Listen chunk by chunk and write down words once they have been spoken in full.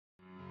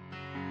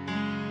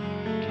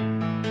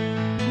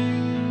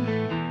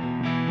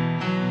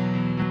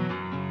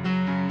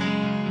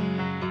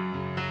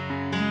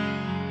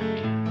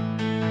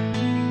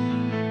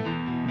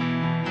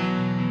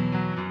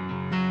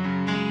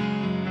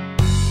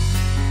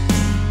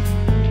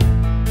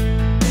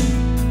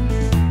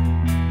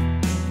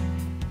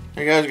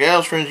Hey guys,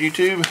 gals, friends,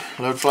 YouTube.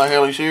 Load Fly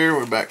Hellies here.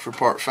 We're back for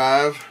part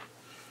 5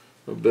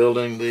 of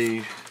building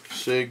the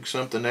Sig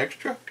Somethin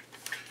extra.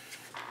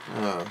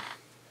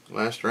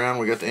 Last round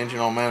we got the engine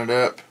all mounted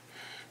up.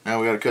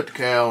 Now we got to cut the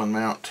cowl and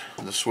mount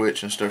the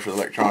switch and stuff for the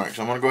electronics.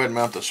 I'm going to go ahead and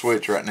mount the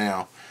switch right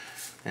now,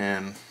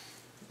 and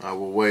I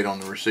will wait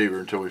on the receiver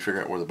until we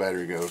figure out where the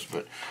battery goes.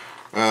 But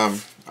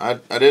I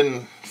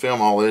didn't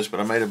film all this, but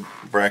I made a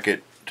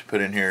bracket to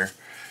put in here.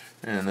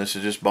 And this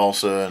is just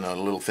balsa and a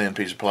little thin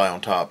piece of ply on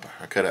top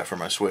I cut out for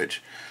my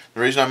switch. The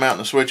reason I'm mounting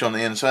the switch on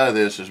the inside of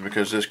this is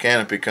because this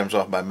canopy comes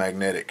off by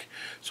magnetic.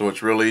 So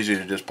it's real easy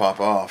to just pop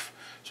off.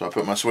 So I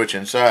put my switch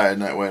inside,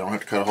 and that way I don't have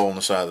to cut a hole in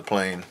the side of the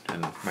plane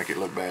and make it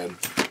look bad.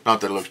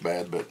 Not that it looks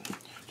bad, but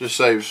just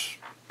saves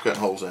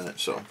cutting holes in it.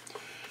 So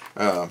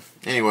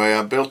anyway,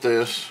 I built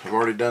this. I've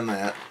already done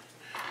that.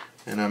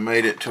 And I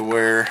made it to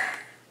where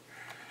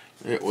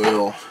it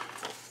will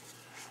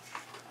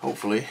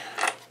hopefully...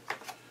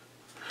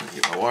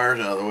 Get my wires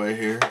out of the way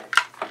here.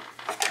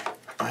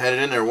 I had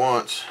it in there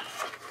once.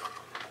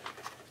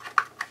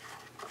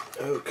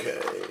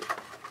 Okay.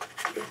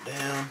 Go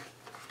down.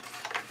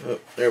 Oh,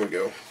 there we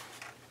go.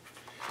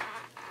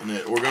 And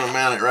we're going to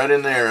mount it right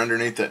in there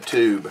underneath that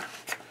tube.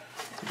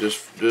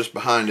 Just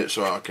behind it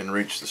so I can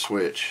reach the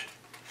switch.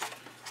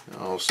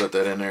 I'll set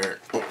that in there.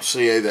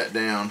 CA that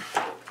down.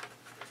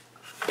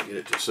 Get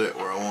it to set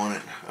where I want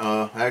it.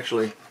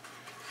 Actually,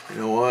 you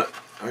know what?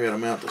 I got to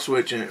mount the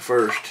switch in it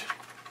first.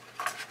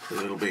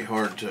 It'll be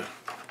hard to... Here,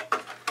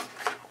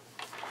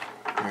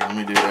 let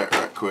me do that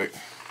right quick.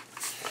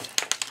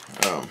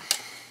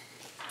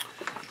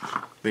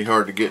 Be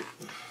hard to get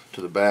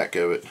to the back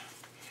of it.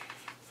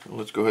 So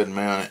let's go ahead and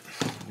mount it.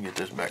 Get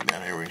this back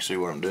down here where you can see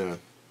what I'm doing.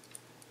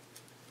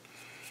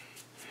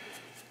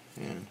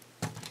 And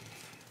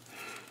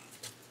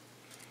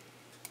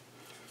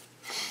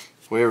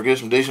if we ever get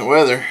some decent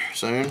weather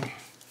soon,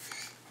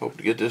 hope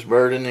to get this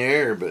bird in the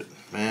air, but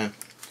man,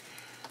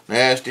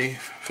 nasty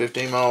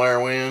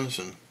 15-mile-an-hour winds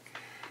and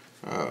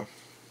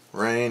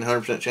rain,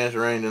 100% chance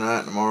of rain tonight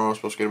and tomorrow. I'm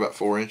supposed to get about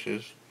 4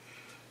 inches.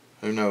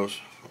 Who knows?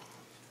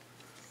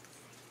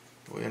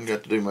 We haven't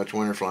got to do much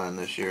winter flying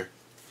this year.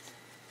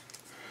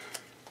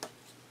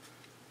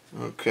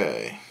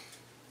 Okay.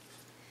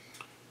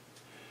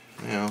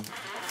 Now, a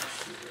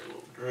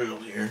little drill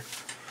here.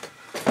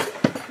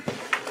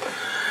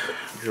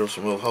 Drill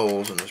some little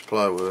holes in this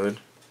plywood.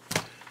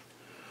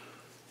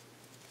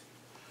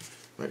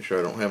 Make sure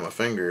I don't have my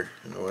finger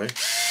in the way.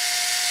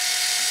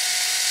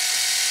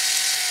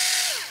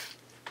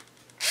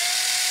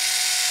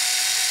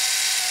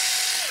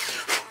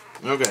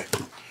 Okay,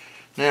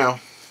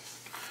 now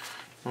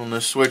on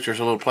this switch there's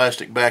a little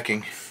plastic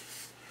backing.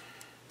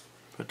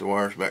 Put the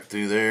wires back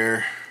through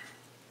there.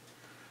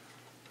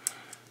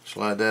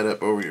 Slide that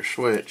up over your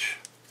switch,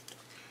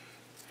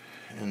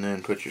 and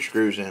then put your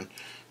screws in.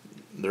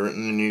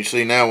 And you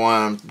see now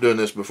why I'm doing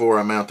this before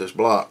I mount this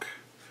block.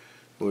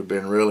 It would have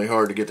been really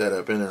hard to get that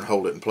up in there and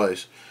hold it in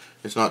place.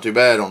 It's not too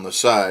bad on the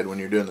side when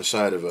you're doing the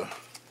side of a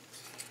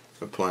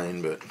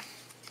plane, but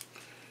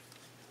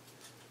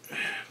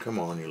come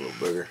on, you little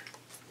booger.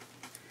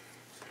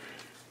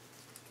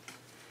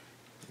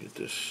 Get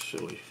this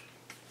silly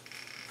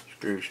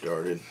screw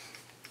started.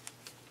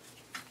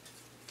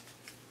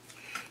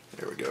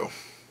 There we go.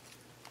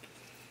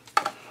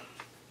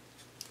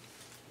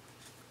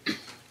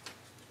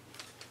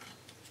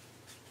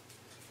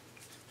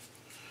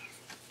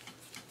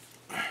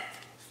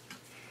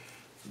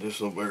 This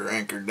little bugger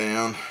anchored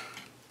down.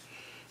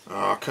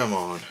 Oh, come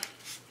on.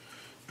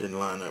 Didn't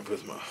line up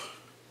with my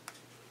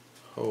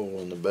hole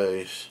in the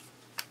base.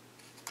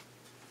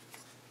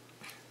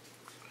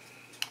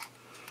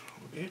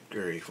 Good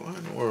grief, why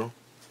in the world?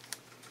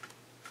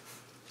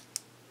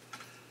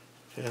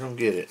 See, I don't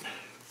get it.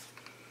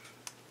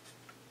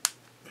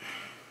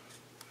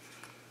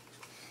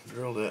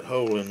 Drill that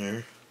hole in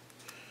there.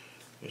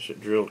 Guess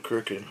it drilled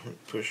crooked.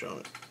 Push on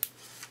it.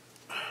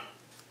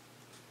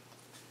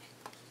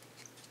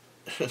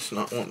 It's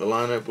not wanting to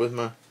line up with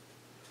my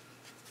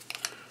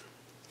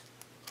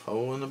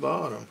hole in the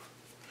bottom.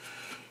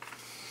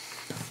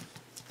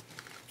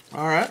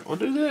 Alright, we'll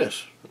do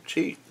this. We'll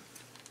cheat.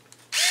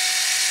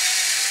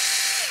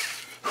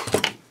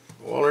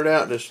 Waller it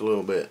out just a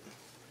little bit.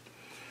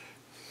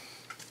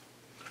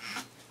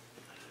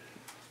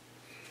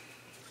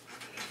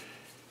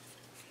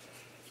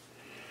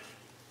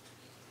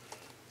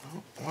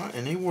 Oh, why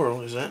in the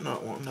world is that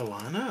not wanting to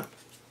line up?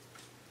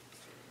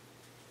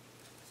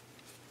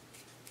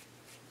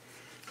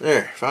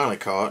 There, finally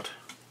caught.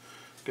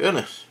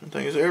 Goodness, I don't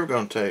think it's ever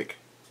going to take.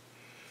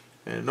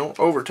 And don't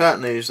over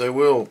tighten these, they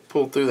will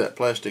pull through that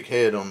plastic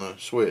head on the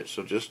switch,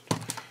 so just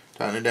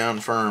tighten it down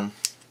firm.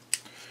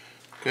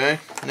 Okay,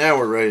 now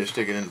we're ready to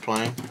stick it in the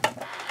plane.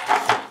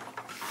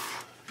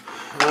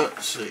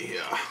 Let's see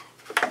here.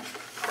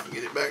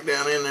 Get it back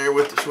down in there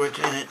with the switch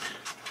in it.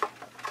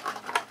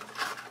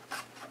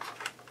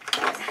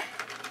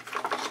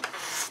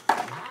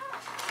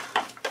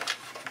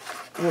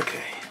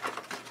 Okay.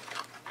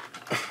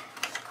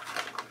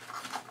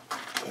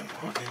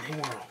 What in the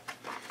world?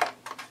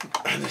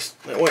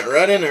 that went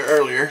right in there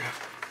earlier.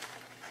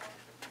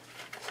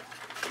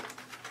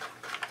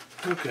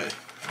 Okay,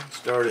 let's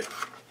start it.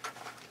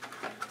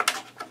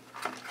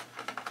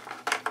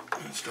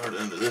 Let's start it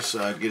under this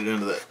side, get it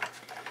into that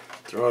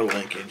throttle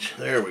linkage.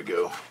 There we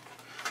go.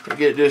 We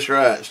get it just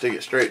right, stick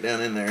it straight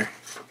down in there.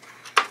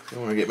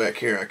 And when I get back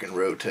here, I can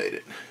rotate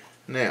it.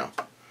 Now,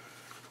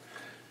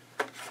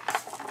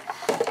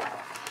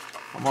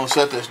 I'm going to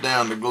set this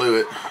down to glue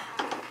it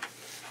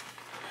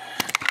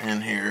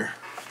in here.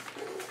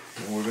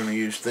 And we're going to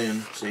use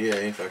thin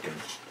CA if I can.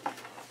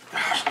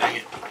 Gosh dang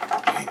it. I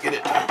can't get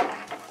it to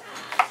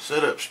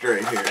set up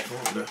straight here. It's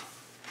wanting to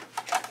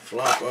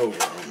flop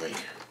over on me.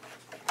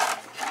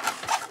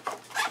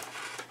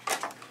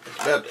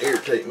 It's about to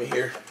irritate me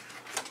here.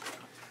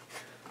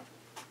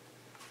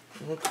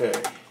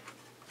 Okay.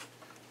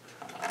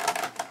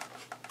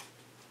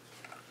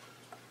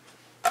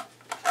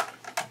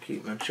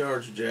 Keep my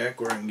charge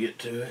jack where I can get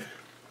to it.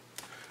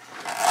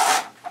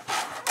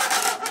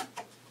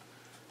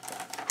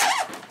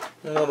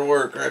 That ought to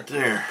work right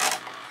there.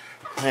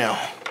 Now,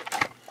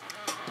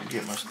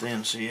 get my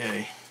thin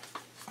CA.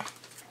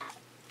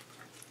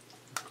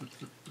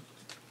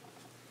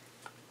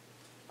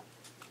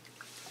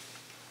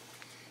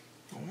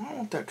 Why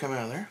won't that come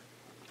out of there?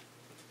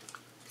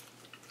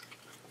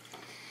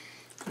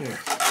 There.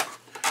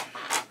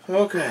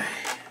 Okay.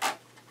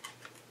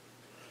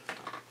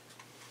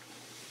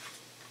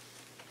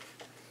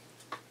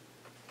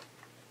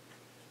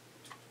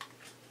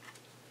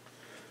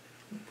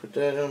 Put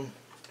that in,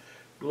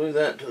 glue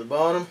that to the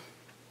bottom.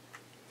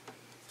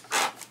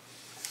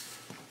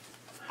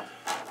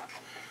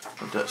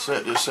 Let that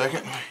set just a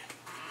second.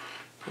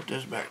 Put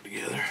this back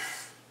together.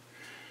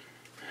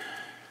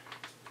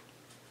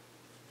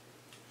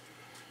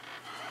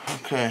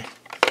 Okay.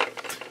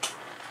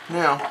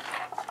 Now,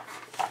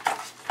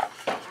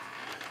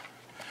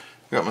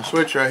 got my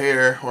switch right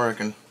here where I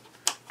can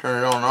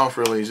turn it on and off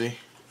real easy.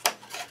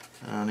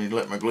 I need to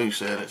let my glue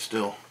set. It's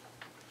still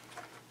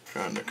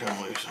trying to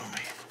come loose on me.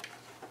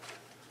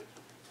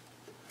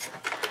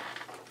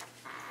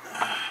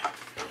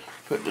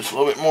 Put just a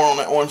little bit more on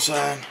that one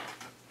side.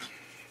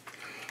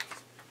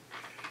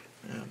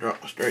 And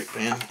drop my straight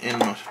pin in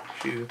my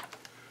shoe.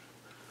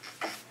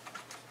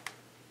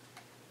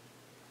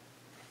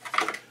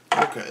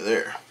 Okay,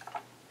 there.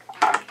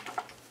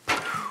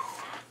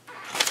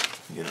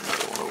 Get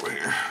another one over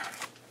here.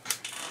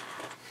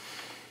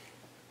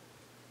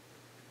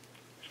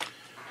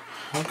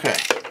 Okay.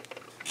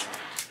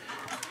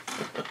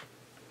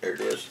 There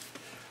it is.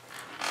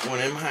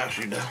 Went in my house,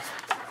 you know.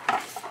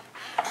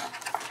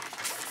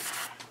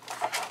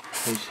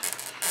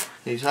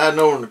 He's hiding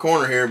over in the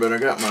corner here, but I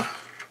got my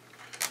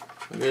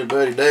good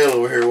buddy Dale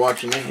over here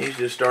watching me. He's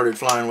just started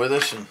flying with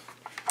us, and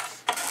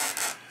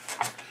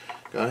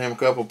got him a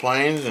couple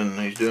planes, and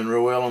he's doing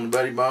real well on the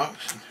buddy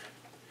box.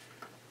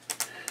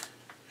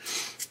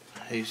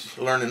 He's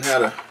learning how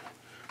to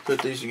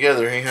put these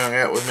together. He hung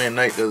out with me and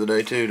Nate the other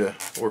day too to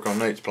work on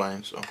Nate's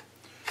plane, so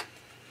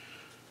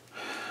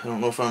I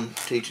don't know if I'm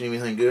teaching him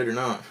anything good or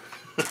not.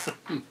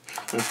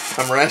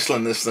 I'm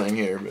wrestling this thing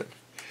here, but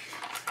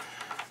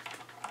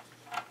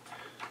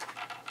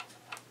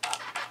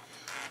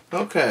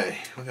okay,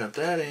 we got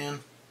that in.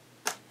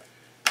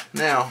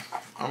 Now,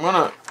 I'm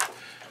gonna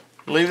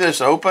leave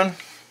this open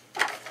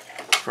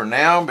for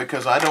now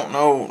because I don't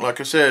know, like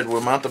I said,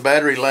 we'll mount the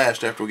battery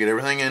last after we get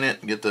everything in it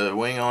and get the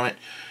wing on it.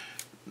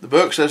 The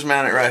book says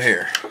mount it right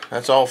here.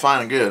 That's all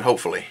fine and good,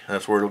 hopefully.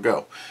 That's where it'll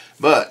go.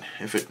 But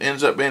if it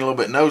ends up being a little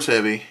bit nose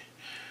heavy,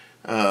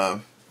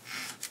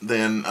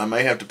 then I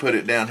may have to put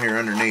it down here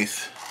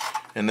underneath,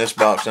 in this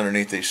box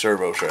underneath these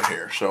servos right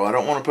here. So I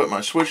don't want to put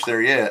my switch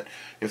there yet.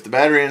 If the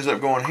battery ends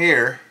up going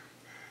here,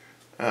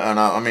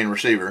 I mean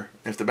receiver.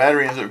 If the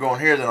battery ends up going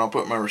here, then I'll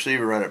put my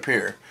receiver right up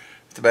here.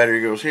 If the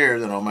battery goes here,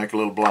 then I'll make a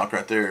little block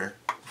right there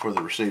for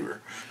the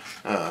receiver.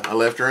 I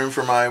left room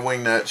for my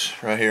wing nuts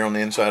right here on the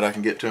inside. I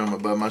can get to them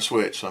above my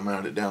switch, so I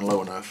mounted it down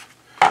low enough.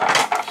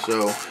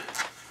 So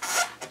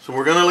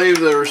we're going to leave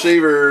the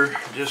receiver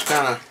just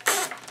kind of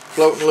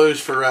floating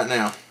loose for right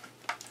now.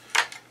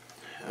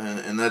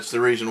 And that's the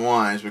reason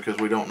why, is because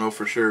we don't know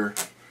for sure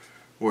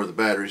where the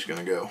battery's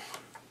going to go.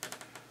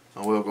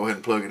 I will go ahead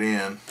and plug it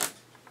in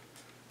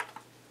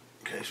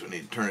case we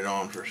need to turn it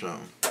on for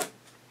something.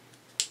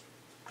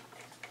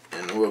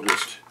 And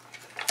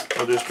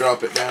I'll just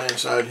drop it down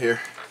inside here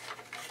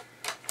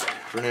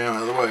for now,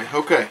 out of the way.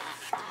 Okay,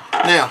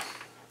 now,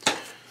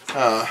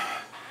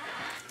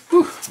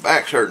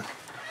 back's hurting.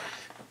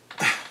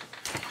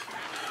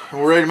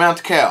 We're ready to mount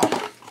the cowl.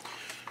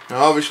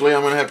 Now obviously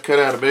I'm going to have to cut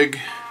out a big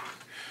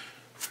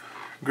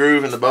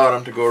groove in the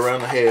bottom to go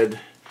around the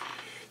head.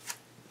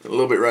 A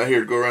little bit right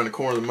here to go around the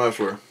corner of the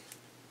muffler.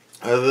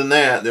 Other than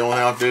that, the only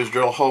thing I have to do is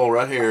drill a hole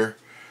right here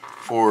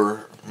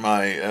for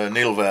my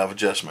needle valve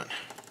adjustment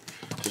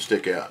to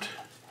stick out.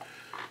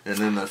 And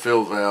then the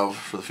fill valve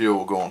for the fuel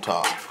will go on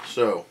top.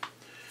 So,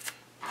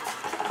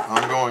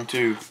 I'm going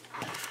to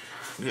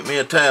get me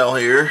a towel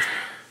here.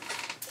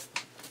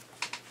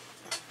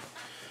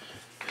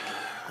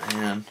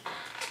 And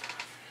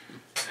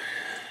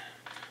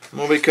I'm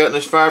going to be cutting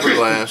this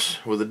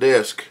fiberglass with a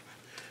disc.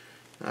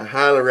 I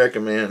highly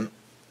recommend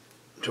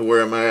to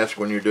wear a mask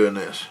when you're doing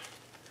this.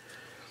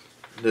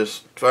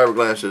 This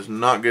fiberglass is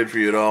not good for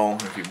you at all.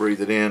 If you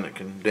breathe it in, it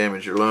can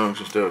damage your lungs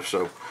and stuff.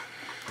 So,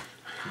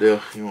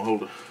 Dale, you want to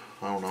hold it?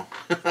 I don't know.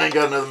 I ain't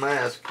got another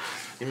mask.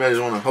 You may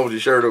just want to hold your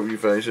shirt over your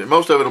face.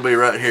 Most of it will be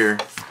right here.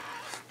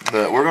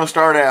 But we're going to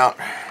start out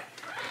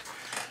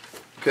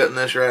cutting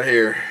this right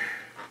here.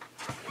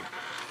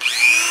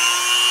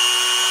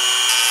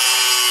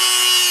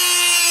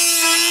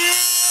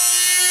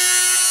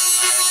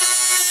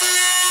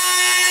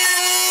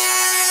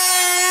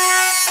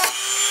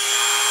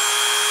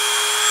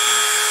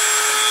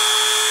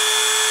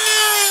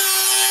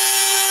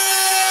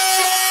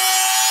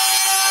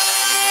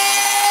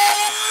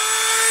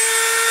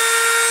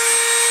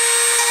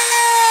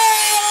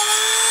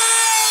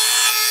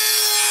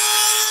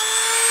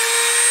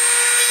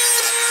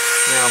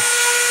 Now,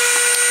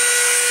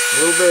 a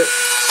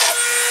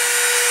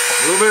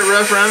little bit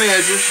rough around the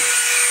edges.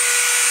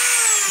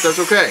 But that's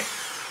okay.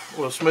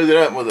 We'll smooth it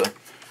up with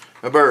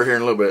a burr here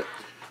in a little bit.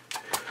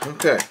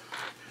 Okay.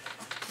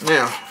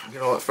 Now,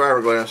 get all that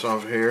fiberglass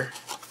off of here.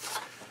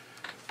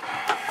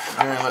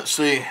 And let's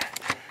see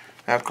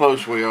how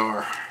close we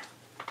are.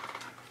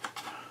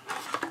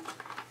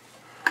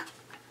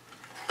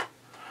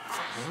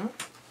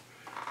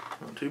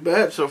 Not too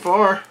bad so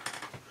far.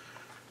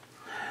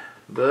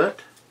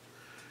 But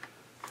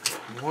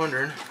I'm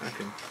wondering if I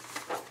can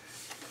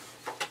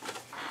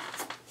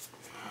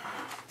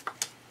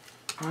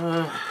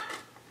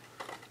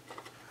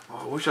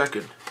I wish I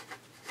could.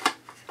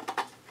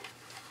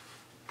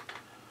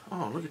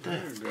 Oh, look at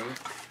that. There you go.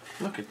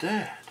 Look at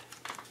that.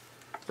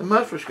 The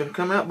muffler's going to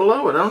come out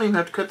below it. I don't even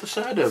have to cut the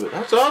side of it.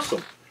 That's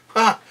awesome.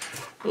 Ha!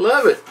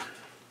 Love it.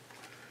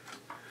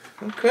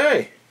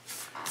 Okay.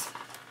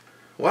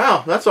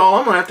 Wow, that's all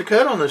I'm going to have to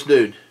cut on this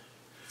dude.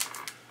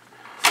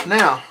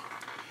 Now,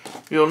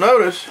 you'll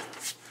notice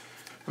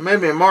I made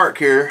me a mark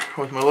here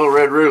with my little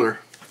red ruler,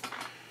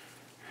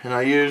 and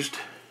I used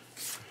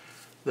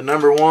the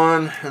number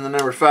 1 and the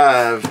number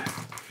 5.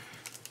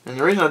 And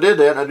the reason I did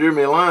that and I drew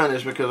me a line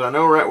is because I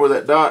know right where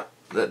that dot,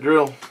 that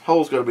drill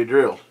hole's got to be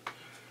drilled.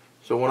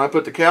 So when I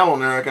put the cowl on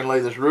there, I can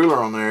lay this ruler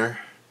on there,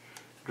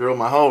 drill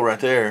my hole right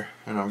there,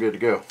 and I'm good to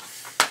go.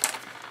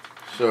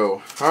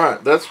 So,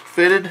 alright, that's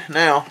fitted.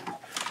 Now,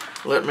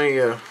 let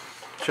me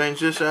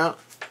change this out.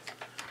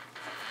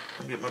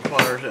 Get my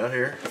pliers out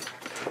here.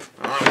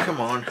 Oh,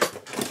 come on.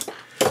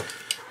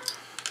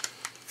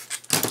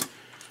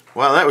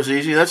 Wow, that was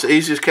easy. That's the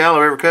easiest cowl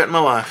I've ever cut in my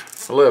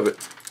life. I love it.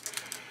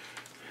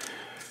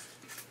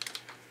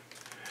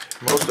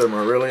 Most of them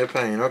are really a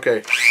pain. Okay.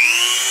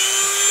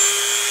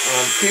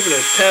 I'm keeping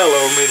this towel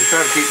over me to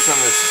try to keep some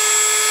of this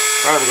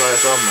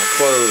fiberglass off my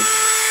clothes.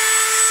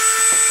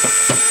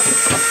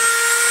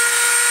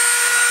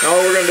 All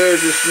we're going to do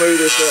is just smooth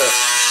this up.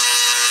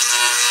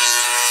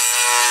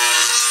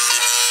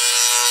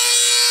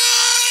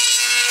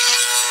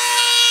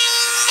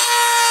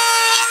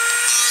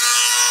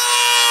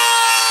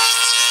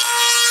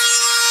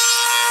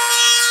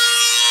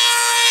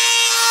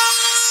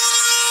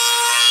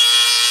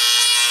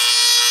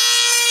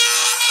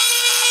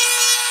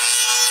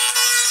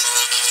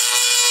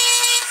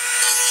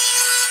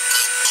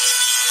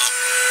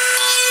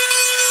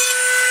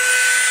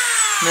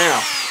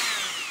 Now,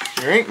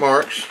 your ink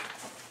marks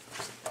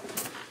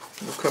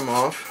will come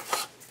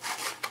off.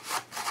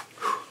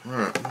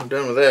 Alright, I'm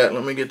done with that.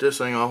 Let me get this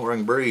thing off where I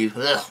can breathe.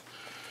 Ugh.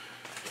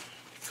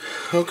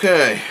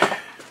 Okay,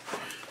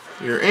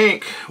 your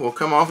ink will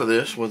come off of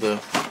this with a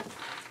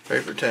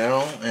paper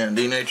towel and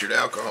denatured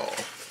alcohol.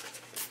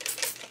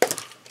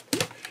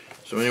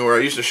 So anywhere I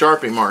used a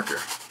Sharpie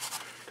marker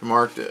to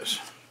mark this.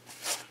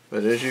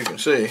 But as you can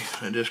see,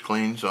 it just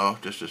cleans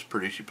off just as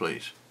pretty as you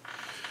please.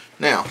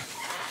 Now,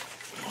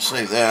 I'll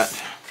save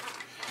that.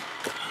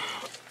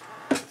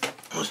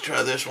 Let's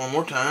try this one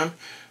more time.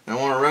 I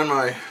want to run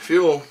my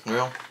fuel.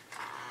 Well,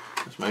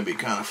 this may be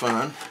kind of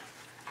fun.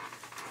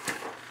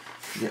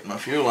 Get my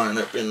fuel line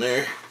up in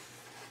there.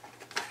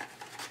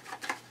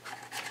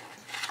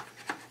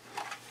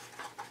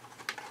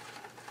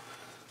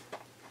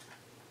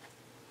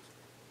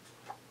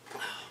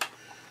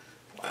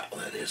 Wow,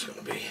 that is going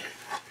to be.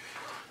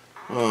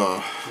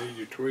 Need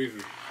your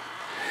tweezers.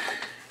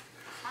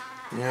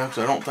 Yeah,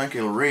 because I don't think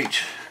it'll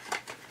reach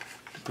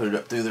to put it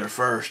up through there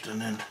first,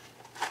 and then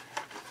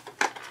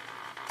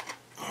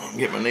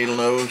get my needle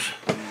nose.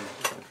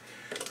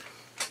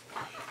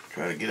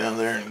 Try to get out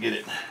there and get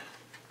it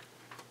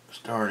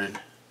started.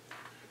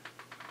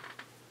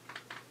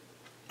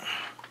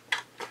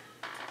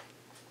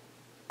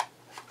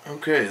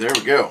 Okay, there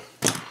we go.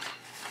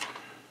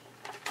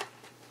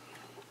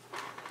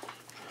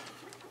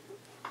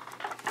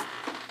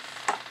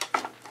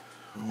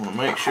 I want to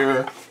make sure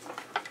that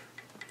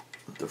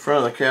the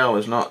front of the cowl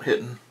is not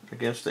hitting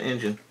against the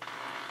engine.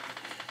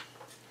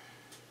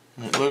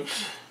 And it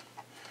looks,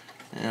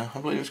 yeah, I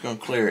believe it's going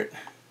to clear it.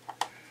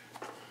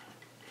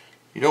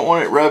 You don't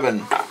want it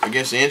rubbing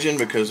against the engine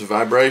because the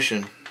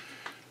vibration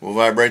will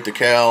vibrate the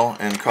cowl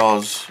and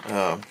cause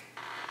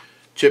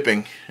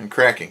chipping and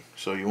cracking.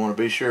 So you want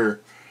to be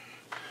sure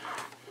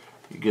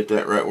you get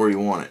that right where you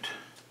want it.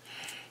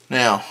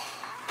 Now,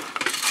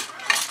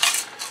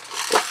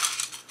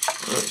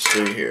 let's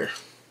see here.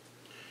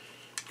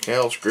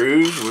 Cal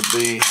screws would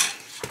be,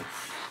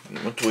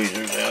 get my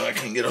tweezers out, I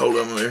can't get a hold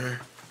of them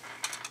there.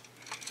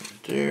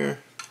 Right there,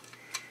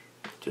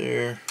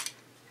 there,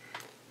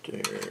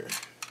 there,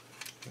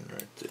 and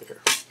right there.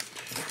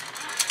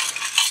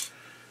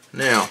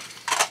 Now,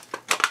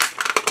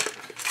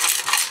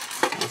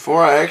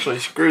 before I actually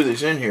screw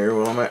these in here,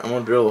 well, I'm going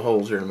to drill the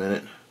holes here in a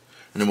minute,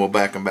 and then we'll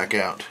back them back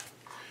out.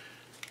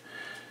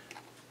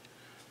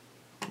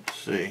 Let's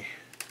see.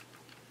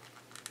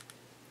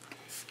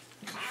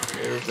 Make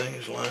sure everything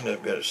is lined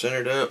up, got it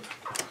centered up.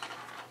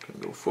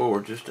 Can go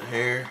forward just a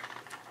hair.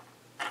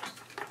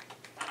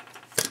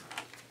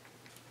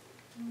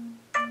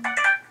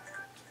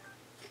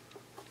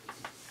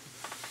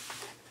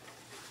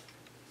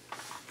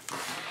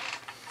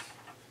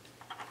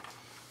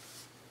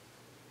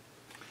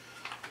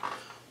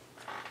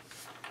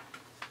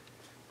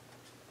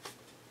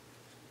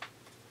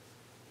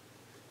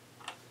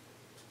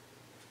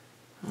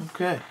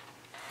 Okay.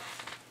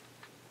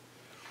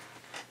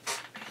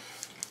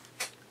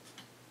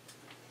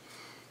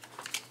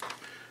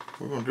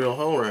 We're going to drill a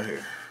hole right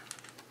here.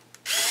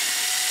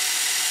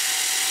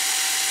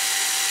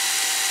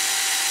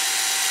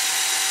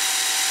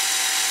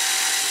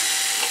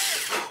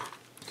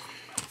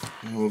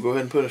 And we'll go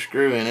ahead and put a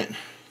screw in it.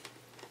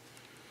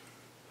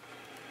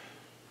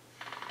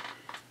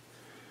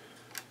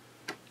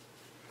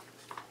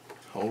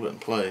 Hold it in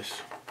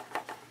place.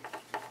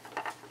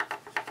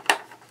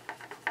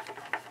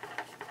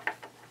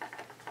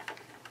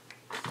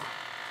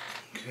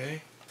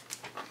 Okay.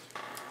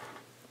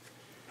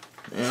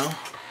 Now,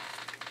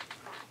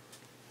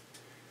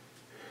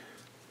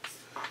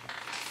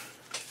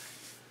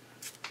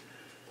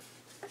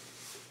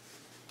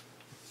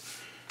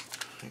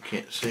 you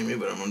can't see me,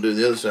 but I'm going to do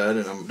the other side,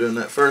 and I'm doing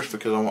that first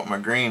because I want my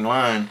green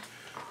line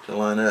to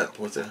line up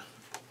with the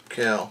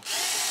cowl.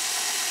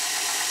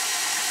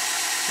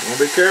 You want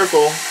to be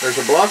careful. There's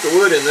a block of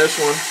wood in this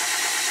one,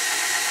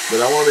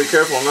 but I want to be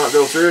careful and not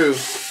go through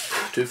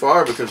too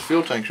far because the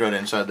fuel tank's right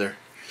inside there.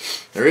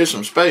 There is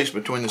some space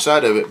between the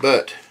side of it,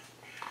 but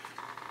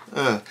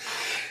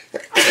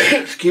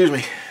excuse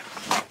me,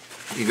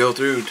 you go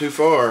through too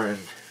far and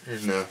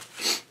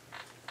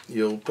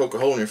you'll poke a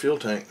hole in your fuel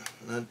tank.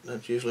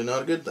 That's usually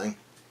not a good thing.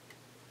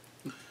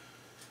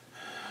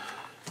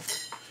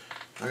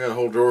 I got a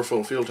whole drawer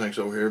full of fuel tanks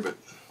over here, but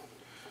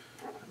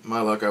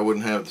my luck, I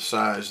wouldn't have the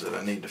size that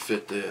I need to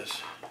fit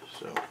this.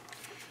 So,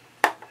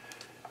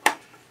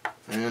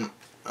 and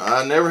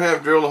I never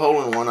have drilled a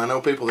hole in one. I know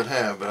people that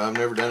have, but I've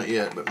never done it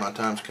yet. But my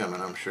time's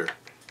coming, I'm sure,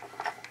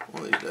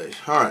 one of these days.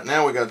 All right,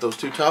 now we got those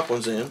two top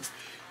ones in.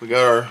 We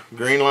got our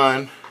green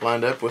line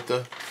lined up with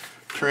the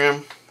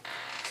trim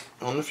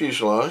on the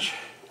fuselage.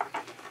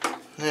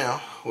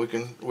 Now we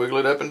can wiggle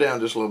it up and down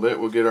just a little bit.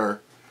 We'll get our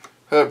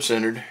hub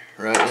centered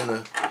right in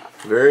the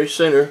very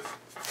center.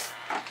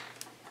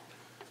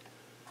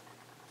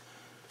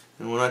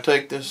 And when I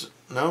take this,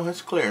 no,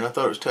 that's clear, and I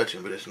thought it was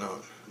touching, but it's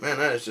not. Man,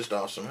 that is just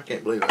awesome. I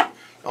can't believe it.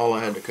 All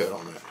I had to cut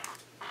on that.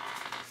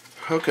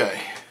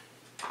 Okay.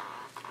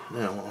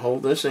 Now I'm going to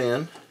hold this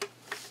in.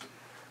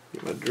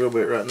 Get my drill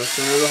bit right in the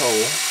center of the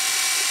hole.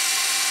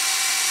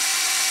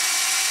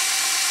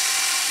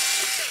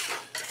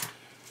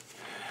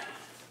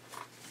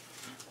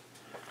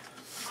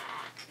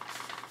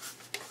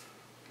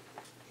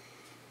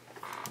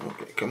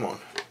 Okay, come on.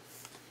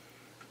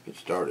 Get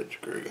started,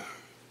 screw.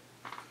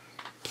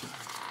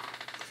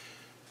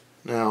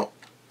 Now,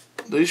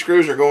 these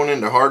screws are going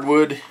into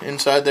hardwood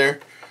inside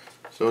there,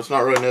 so it's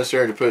not really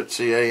necessary to put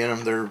CA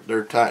in them.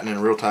 They're tightening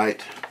real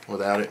tight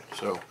without it.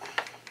 So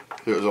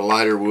if it was a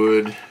lighter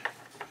wood,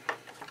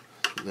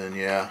 then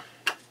yeah,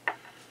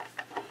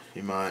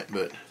 you might.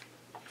 But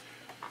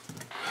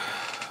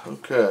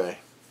okay,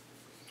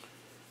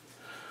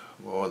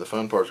 boy, the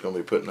fun part's going to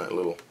be putting that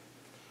little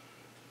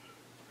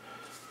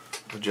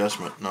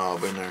adjustment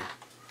knob in there.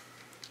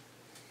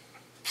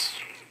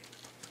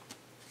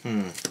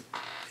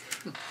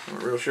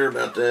 Not real sure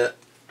about that.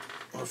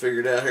 I'll figure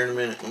it out here in a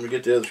minute. Let me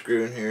get the other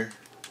screw in here.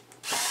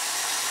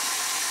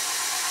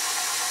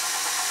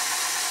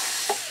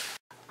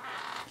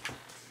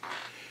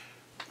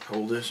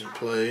 Hold this in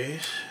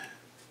place.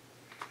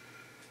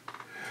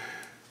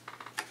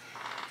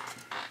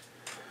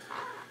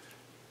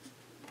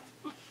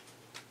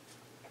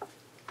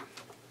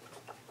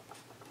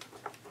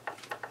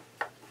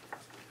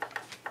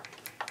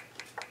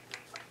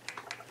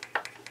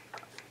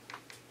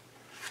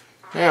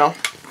 Now,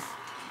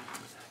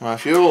 my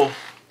fuel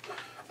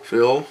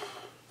fill,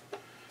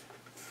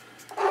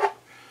 got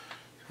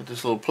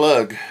this little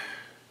plug,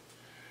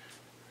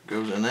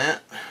 goes in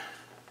that.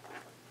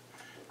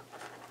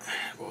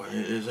 Boy,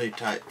 it is a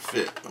tight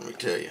fit, let me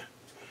tell you.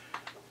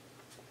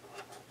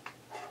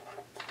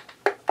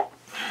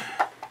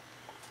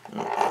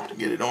 I'll have to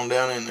get it on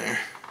down in there.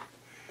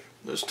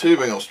 This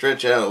tubing will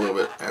stretch out a little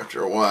bit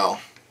after a while,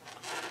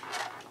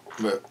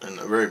 but in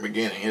the very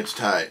beginning it's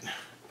tight.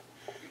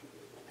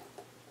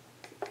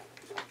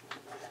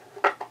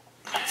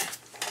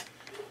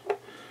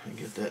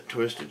 Get that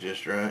twisted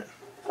just right.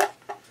 It's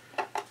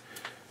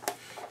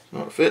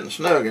not fitting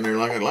snug in there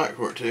like I'd like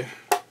for it to.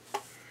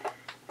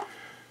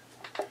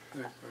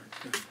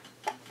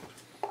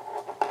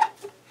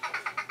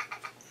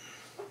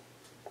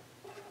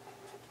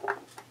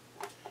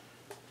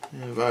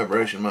 Yeah,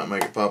 vibration might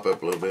make it pop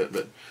up a little bit,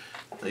 but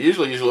I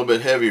usually use a little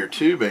bit heavier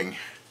tubing,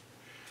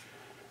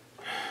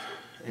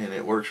 and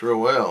it works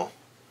real well.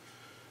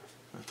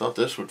 I thought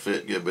this would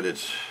fit good, but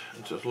it's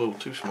just a little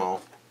too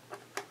small.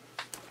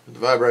 The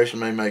vibration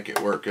may make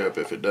it work up.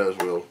 If it does,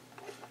 we'll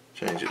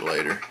change it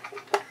later.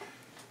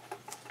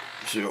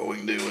 See what we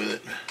can do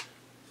with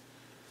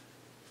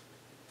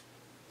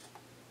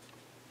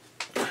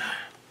it.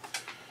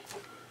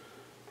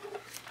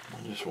 I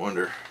just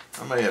wonder,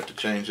 I may have to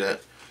change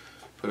that,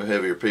 put a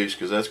heavier piece,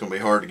 because that's going to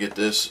be hard to get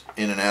this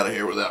in and out of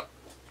here without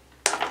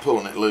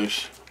pulling it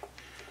loose.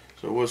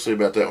 So we'll see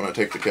about that when I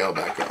take the cowl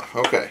back off.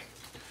 Okay,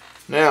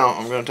 now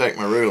I'm going to take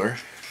my ruler,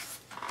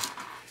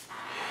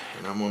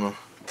 and I'm going to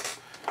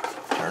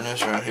turn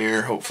this right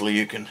here. Hopefully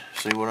you can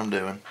see what I'm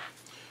doing.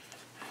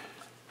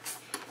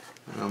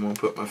 And I'm going to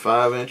put my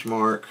 5-inch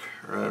mark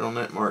right on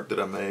that mark that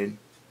I made.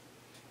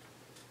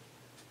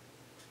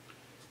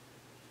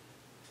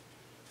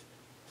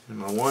 And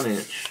my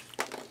 1-inch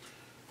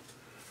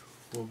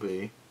will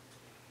be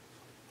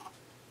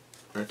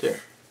right there.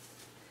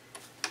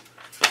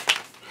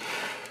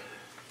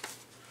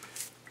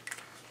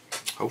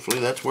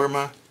 Hopefully that's where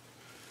my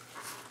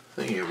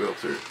thingy will go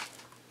through.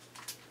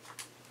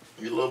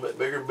 Get a little bit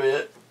bigger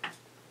bit.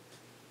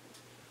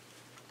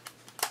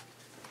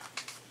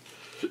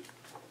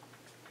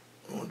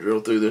 I'm going to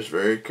drill through this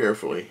very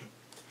carefully.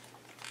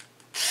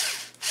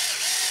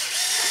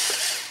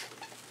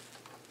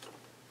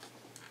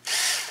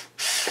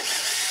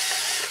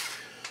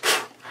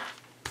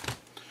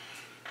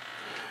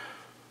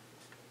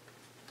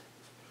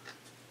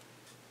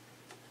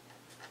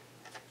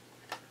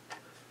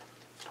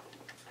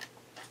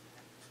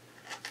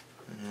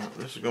 Yeah,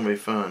 this is going to be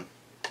fun.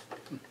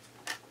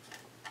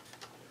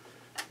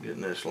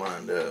 Getting this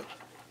lined up.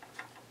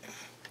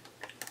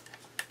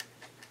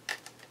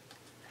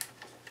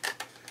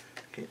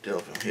 Can't tell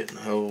if I'm hitting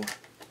the hole.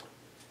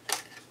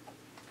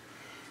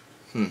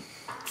 I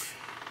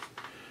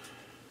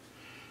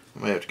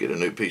may have to get a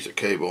new piece of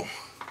cable.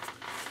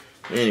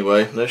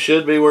 Anyway, that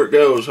should be where it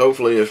goes.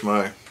 Hopefully, if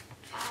my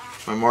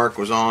mark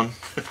was on.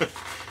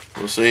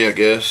 We'll see, I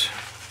guess.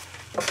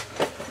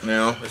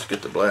 Now, let's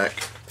get the black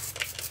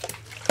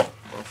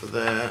off of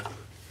that.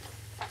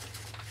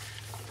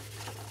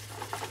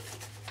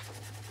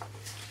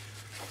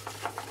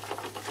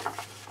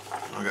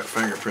 I got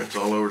fingerprints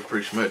all over. It's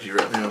pretty smudgy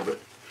right now, but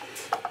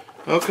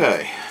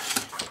okay.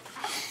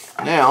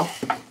 Now,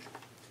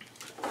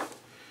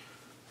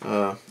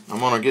 I'm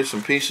going to get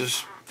some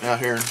pieces out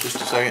here in just a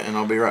second, and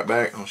I'll be right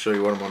back. I'll show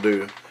you what I'm going to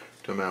do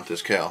to mount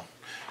this cowl.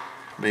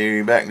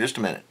 Be back in just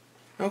a minute.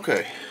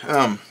 Okay,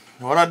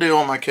 what I do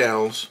on my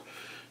cowls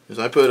is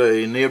I put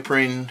a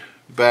neoprene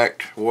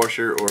backed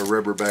washer or a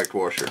rubber backed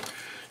washer.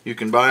 You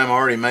can buy them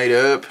already made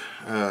up,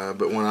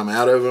 but when I'm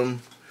out of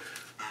them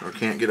or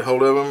can't get a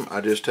hold of them,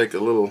 I just take a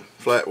little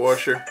flat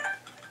washer,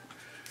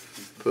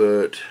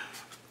 put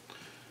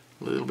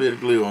a little bit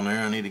of glue on there.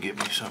 I need to get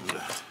me something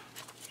to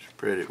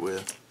spread it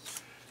with.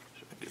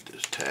 So I get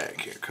this tack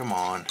here. Come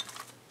on.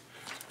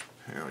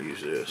 Here, I'll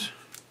use this.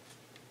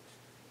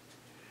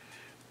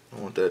 I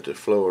want that to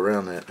flow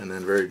around that, and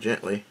then very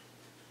gently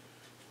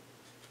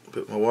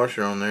put my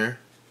washer on there.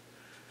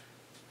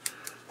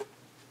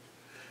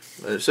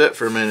 Let it set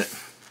for a minute.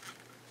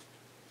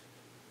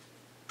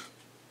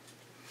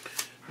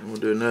 And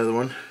we'll do another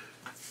one.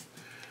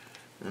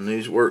 And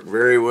these work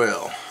very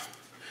well.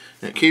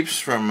 And it keeps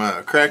from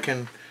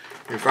cracking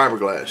your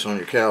fiberglass on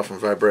your cowl from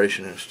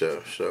vibration and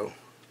stuff. So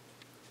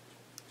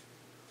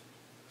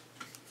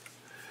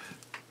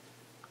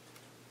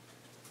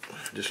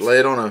just lay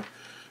it on a,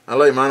 I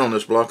lay mine on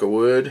this block of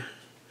wood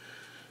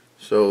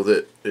so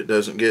that it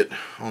doesn't get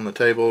on the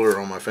table or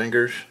on my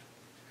fingers.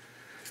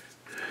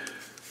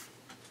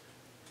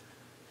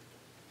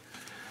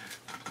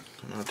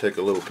 And I'll take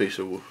a little piece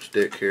of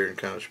stick here and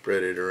kind of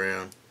spread it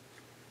around.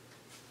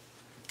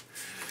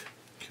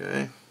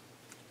 Okay.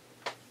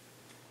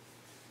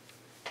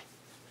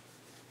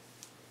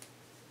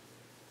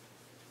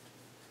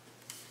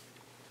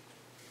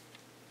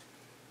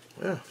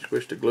 Well,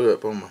 squished the glue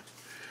up on my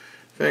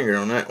finger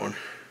on that one.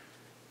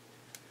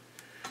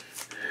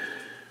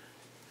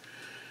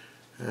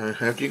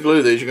 After you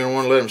glue these, you're going to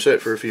want to let them set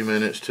for a few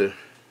minutes to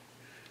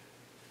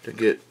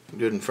get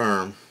good and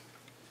firm.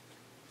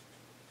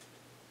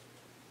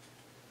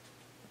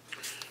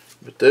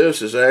 But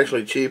this is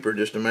actually cheaper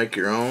just to make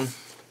your own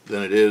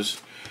than it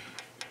is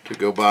to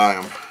go buy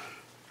them.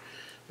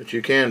 But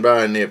you can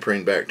buy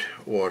neoprene backed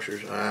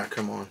washers. Ah,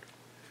 come on.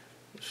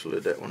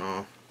 Slid that one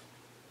off.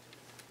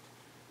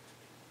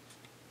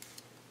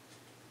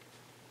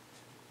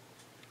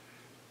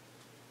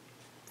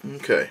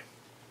 Okay.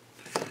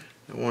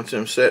 I want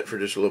them set for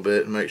just a little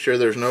bit and make sure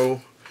there's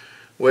no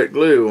wet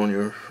glue on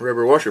your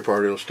rubber washer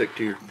part. It'll stick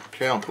to your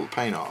cowl and pull the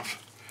paint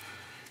off.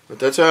 But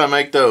that's how I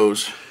make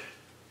those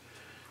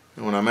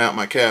when I mount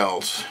my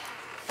cowls,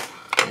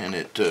 and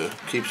it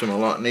keeps them a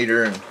lot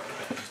neater and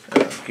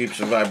keeps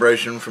the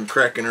vibration from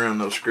cracking around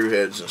those screw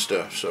heads and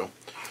stuff. So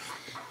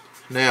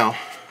now,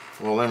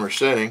 while them are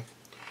setting,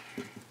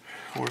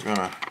 we're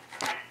gonna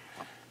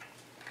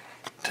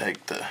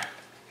take the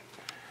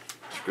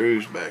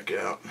screws back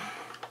out.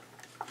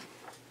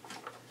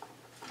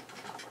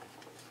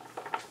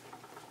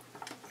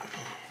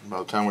 By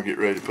the time we get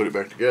ready to put it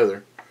back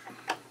together,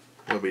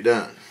 they'll be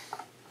done.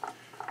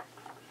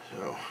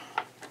 So,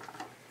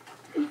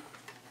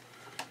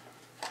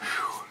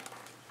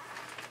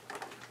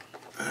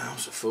 that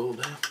was a full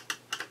day.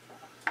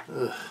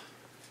 Ugh.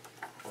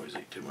 Always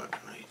eat too much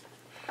meat.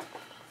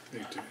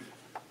 Me too.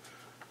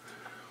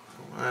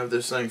 I'll have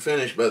this thing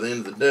finished by the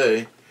end of the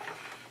day.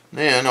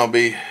 Then I'll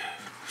be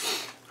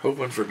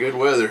hoping for good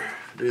weather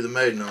to do the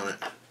maiden on it.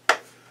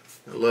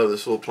 I love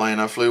this little plane.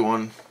 I flew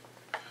one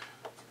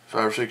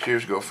 5 or 6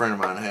 years ago. A friend of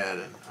mine had,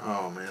 and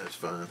oh man, it's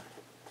fun.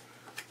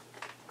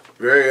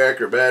 Very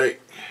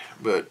acrobatic,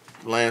 but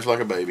lands like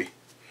a baby.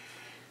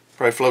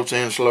 Probably floats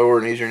in slower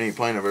and easier than any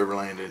plane I've ever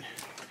landed.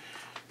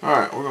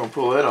 Alright, we're going to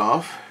pull that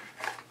off.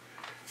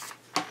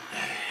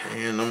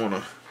 And I'm going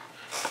to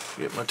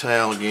get my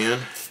towel again.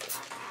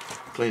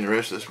 Clean the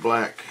rest of this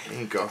black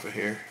ink off of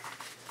here.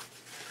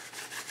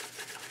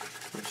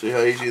 Let's see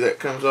how easy that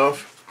comes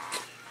off.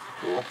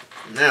 Cool.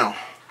 Now,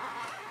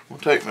 I'm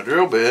going to take my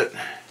drill bit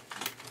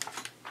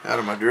out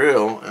of my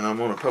drill, and I'm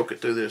going to poke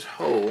it through this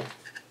hole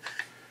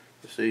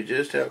to see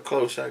just how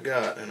close I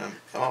got. And I'm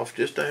off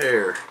just a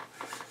hair,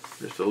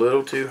 just a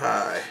little too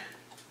high.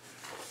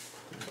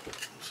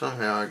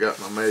 Somehow I got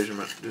my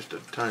measurement just a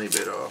tiny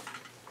bit off.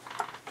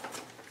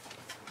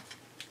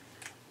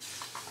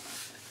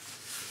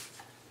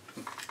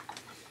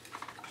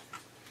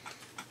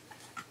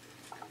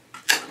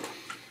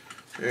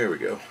 There we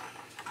go.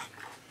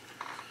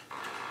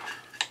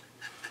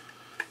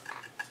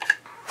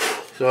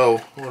 So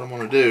what I'm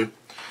going to do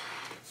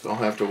is I'll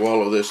have to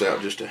wallow this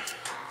out just a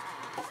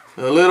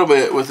little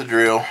bit with the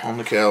drill on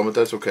the cowl, but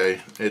that's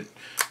okay. It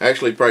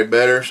actually probably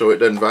better so it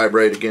doesn't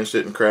vibrate against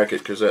it and crack it,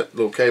 because that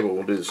little cable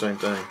will do the same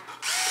thing.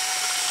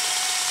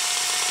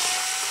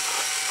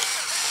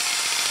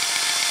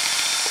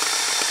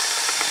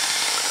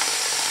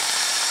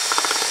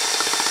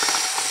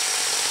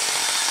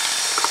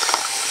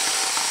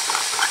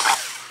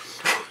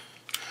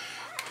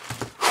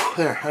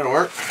 There, that'll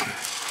work.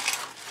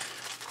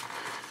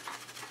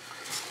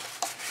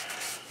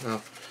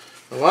 Now,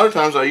 a lot of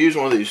times I use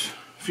one of these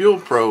fuel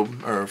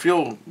probe or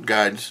fuel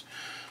guides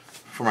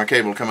for my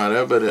cable to come out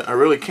of, but I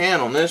really can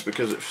on this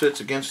because it sits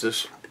against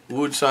this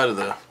wood side of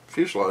the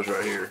fuselage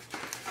right here.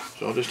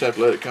 So I'll just have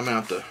to let it come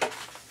out the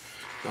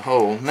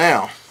hole.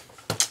 Now,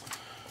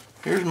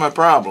 here's my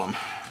problem.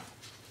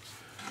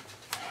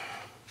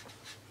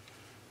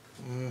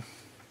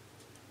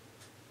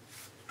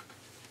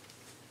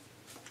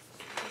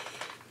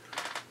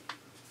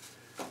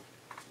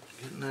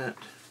 Getting that.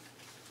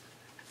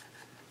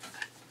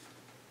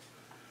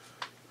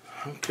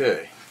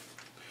 Okay.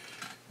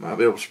 Might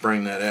be able to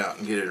spring that out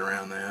and get it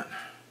around that.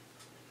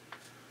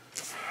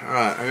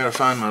 Alright, I gotta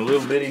find my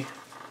little bitty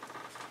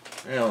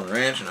Allen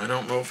wrench, and I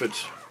don't know if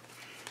it's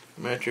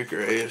metric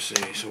or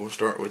ASC, so we'll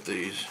start with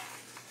these.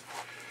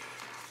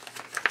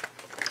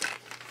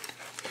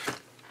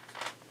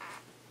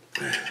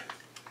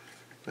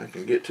 If I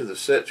can get to the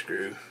set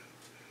screw,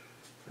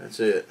 that's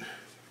it.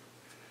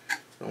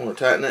 I want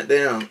to tighten that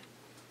down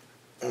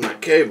on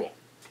that cable.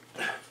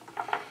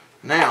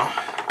 Now,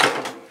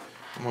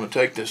 I'm going to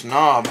take this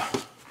knob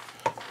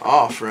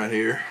off right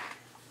here.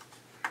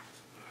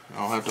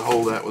 I'll have to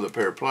hold that with a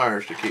pair of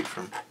pliers to keep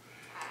from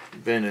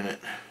bending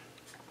it.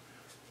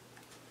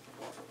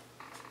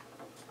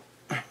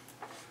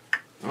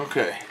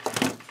 Okay.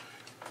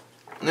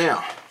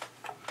 Now,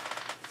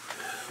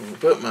 I'm going to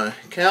put my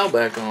cowl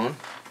back on.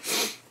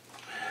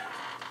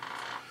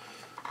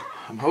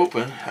 I'm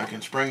hoping I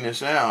can spring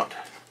this out,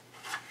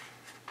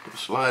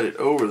 slide it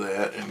over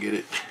that, and get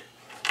it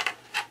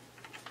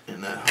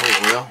in that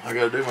hole. Well, I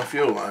got to do my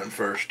fuel line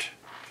first.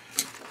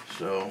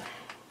 So,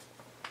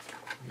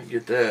 let me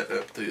get that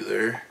up through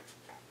there.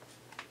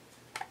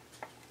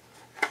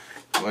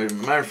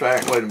 Matter of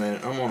fact, wait a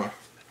minute. I'm gonna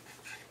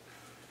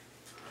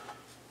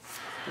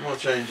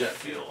change that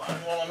fuel line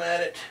while I'm at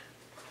it.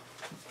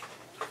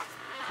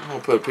 I'm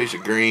gonna put a piece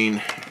of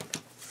green.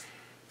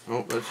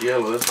 Oh, that's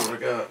yellow. That's what I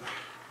got.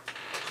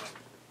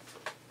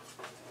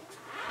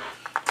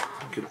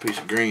 Get a piece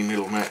of green.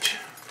 It'll match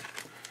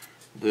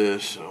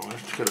this. So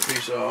let's cut a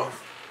piece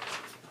off.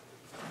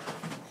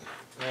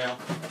 Now,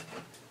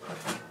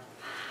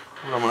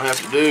 what I'm gonna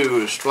have to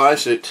do is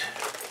splice it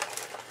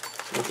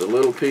with a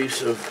little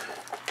piece of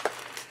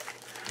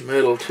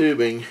metal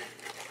tubing.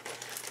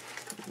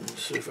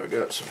 Let's see if I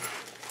got some.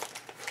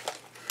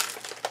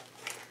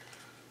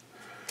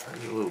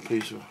 There's a little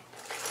piece of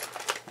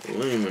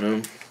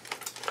aluminum.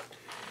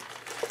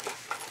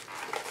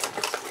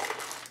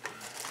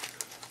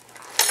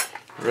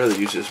 I'd rather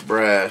use this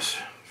brass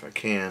if I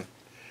can.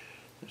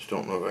 Just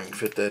don't know if I can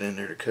fit that in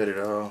there to cut it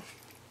off.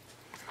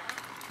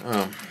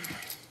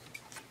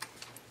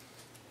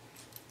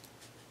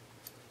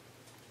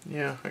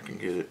 Yeah, I can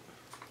get it.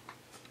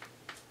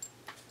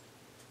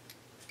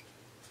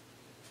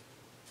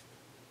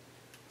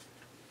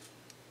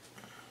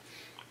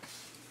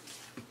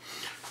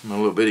 My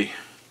little bitty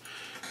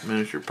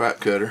miniature pipe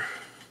cutter.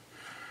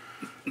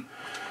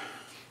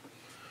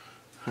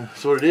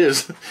 That's what it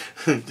is.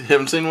 You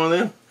haven't seen one of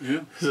them?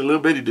 Yeah. It's a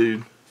little bitty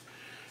dude.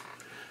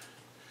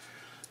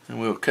 And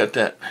we'll cut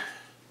that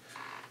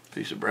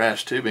piece of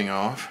brass tubing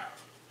off.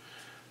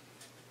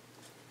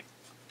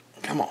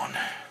 Come on.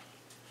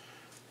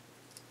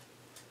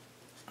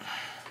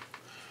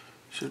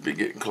 Should be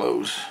getting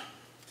close.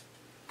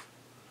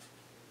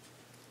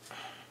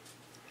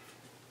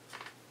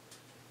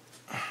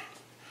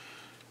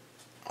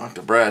 I like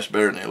the brass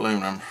better than the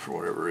aluminum for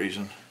whatever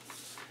reason.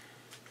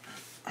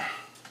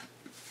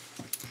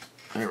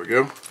 There we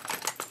go.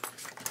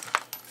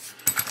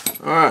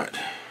 Alright,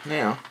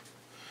 now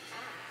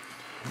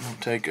I'm going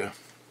to take a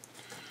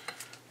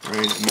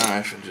raised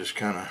knife and just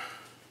kind of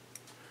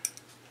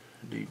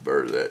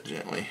deburr that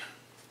gently.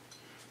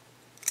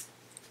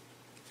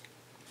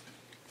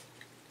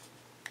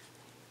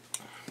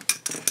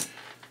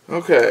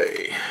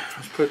 Okay,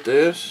 let's put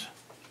this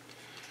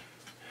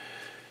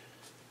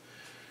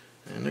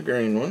in the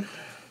green one.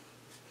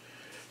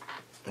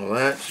 Well,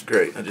 that's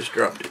great. I just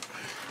dropped it.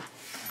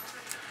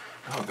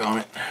 Doggone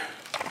it.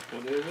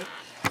 What is it?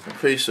 A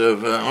piece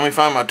of, let me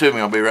find my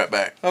tubing, I'll be right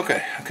back.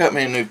 Okay, I cut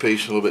me a new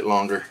piece a little bit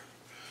longer.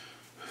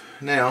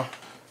 Now,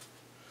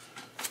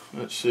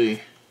 let's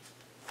see.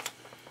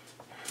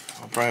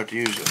 I'll probably have to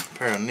use a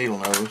pair of needle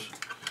nose.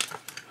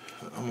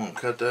 I'm going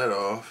to cut that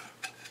off.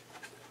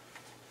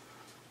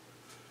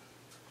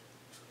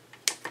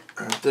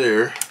 Right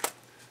there.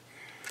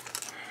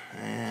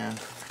 And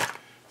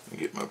let me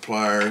get my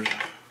pliers.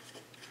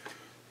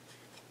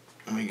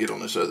 Let me get on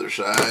this other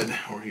side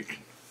where you can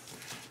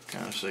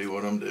kind of see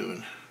what I'm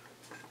doing.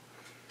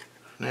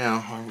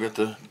 Now I've got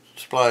the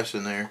splice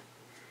in there.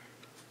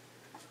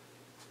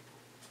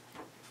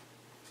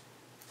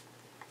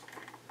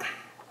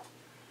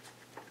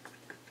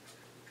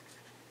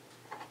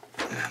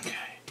 Okay.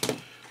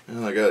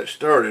 Now I got it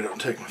started, I'll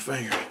take my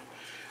finger.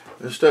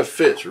 This stuff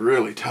fits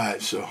really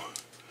tight, so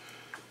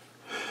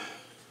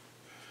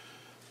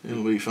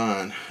it'll be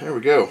fine. There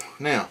we go.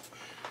 Now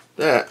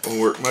that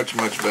will work much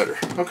better.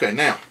 Okay,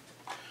 now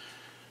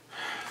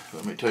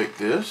let me take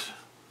this,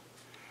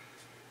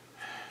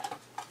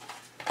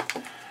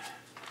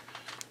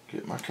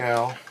 get my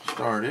cowl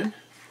started.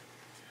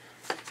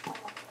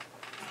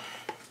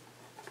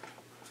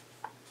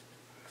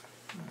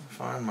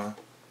 Find my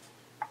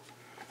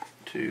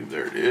tube.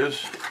 There it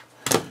is.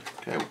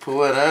 Okay, we'll pull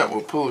that out.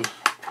 We'll pull the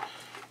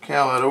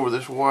cowl out over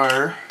this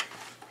wire.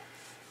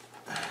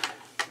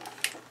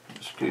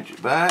 Scooch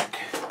it back.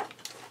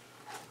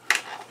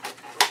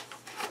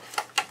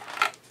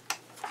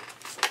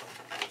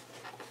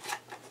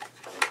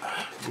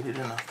 Get it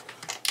in a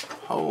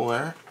hole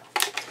there.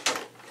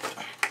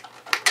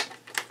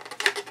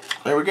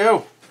 There we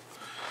go.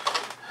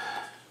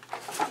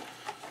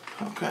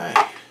 Okay.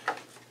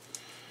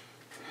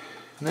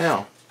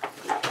 Now,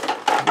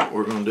 what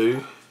we're going to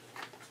do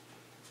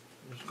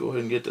is go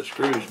ahead and get the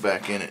screws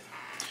back in it.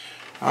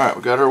 Alright,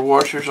 we got our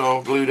washers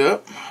all glued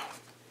up.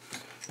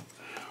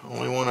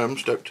 Only one of them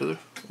stuck to the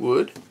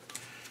wood.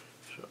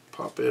 So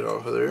pop it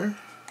off of there.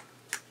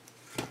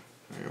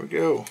 There we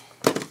go.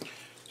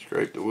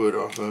 Scrape the wood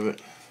off of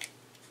it.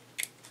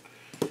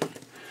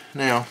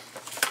 Now,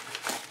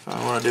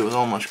 find what I did with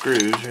all my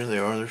screws. Here they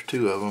are. There's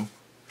two of them.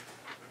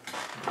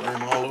 Lay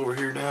them all over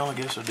here now. I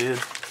guess I did.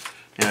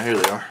 Yeah, here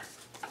they are.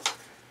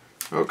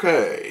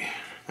 Okay.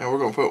 Now we're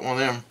going to put one of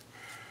them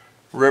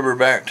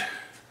rubber-backed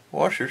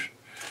washers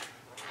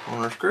on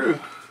our screw.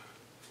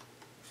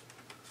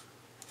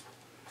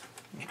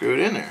 Screw it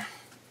in there.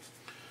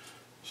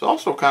 This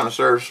also kind of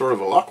serves sort of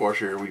a lock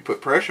washer. We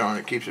put pressure on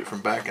it, keeps it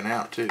from backing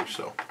out too.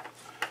 So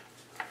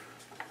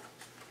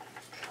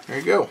there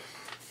you go.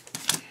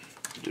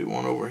 Do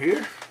one over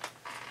here.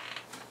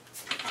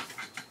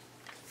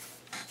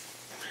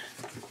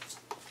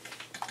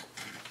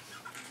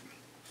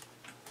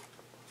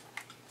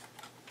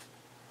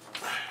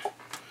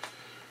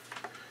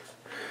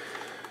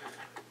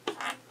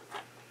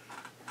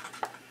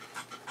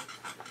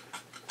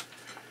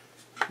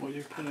 Well,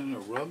 you put in a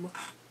rubber?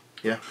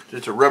 Yeah,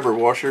 it's a rubber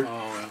washer. Oh,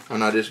 yeah.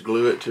 And I just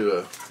glue it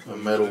to a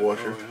metal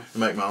washer. Oh, yeah.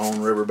 Make my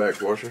own rubber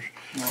backed washers.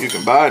 Oh. You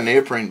can buy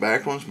neoprene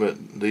backed ones,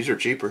 but these are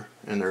cheaper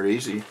and they're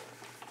easy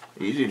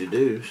to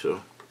do.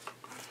 So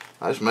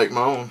I just make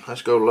my own. I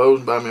just go to Lowe's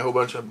and buy me a whole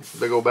bunch of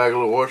big old bag of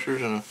little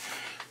washers and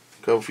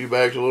a few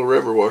bags of little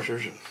rubber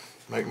washers and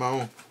make my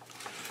own.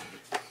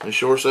 It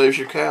sure saves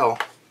your cowl.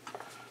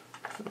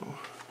 So,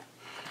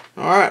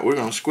 alright, we're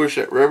going to squish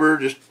that rubber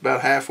just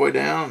about halfway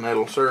down, and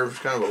that'll serve as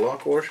kind of a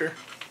lock washer.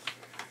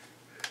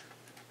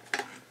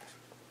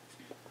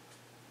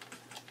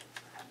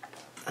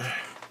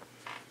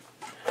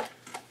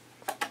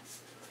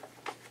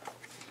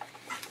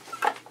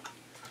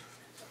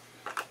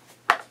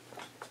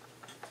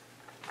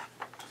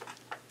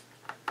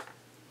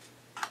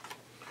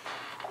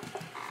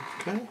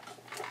 Okay.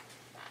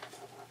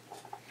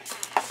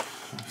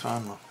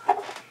 Find my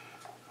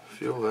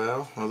fuel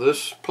valve. Well,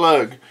 this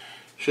plug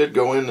should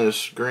go in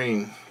this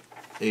green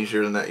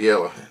easier than that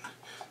yellow.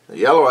 The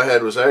yellow I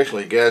had was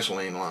actually a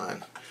gasoline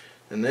line.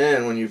 And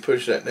then when you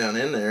push that down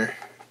in there,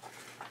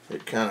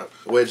 it kind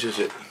of wedges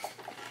it.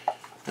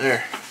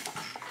 There.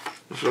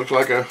 This looks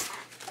like a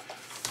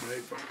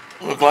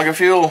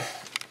fuel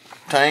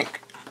tank.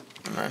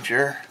 And that's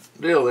your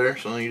deal there.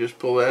 So you just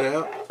pull that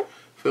out,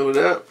 fill it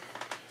up,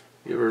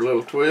 give her a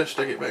little twist,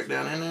 stick it back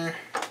down in there.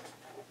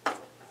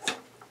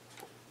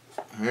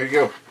 There you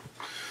go.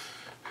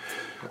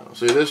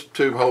 See, this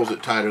tube holds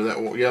it tighter. That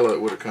yellow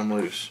it would have come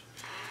loose.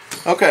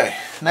 Okay,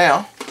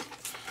 now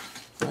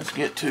let's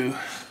get to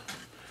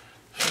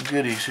some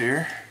goodies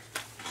here.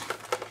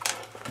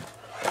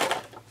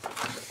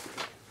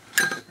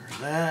 There's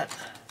that.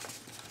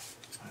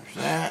 There's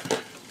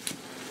that.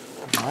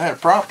 I had a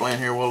prop laying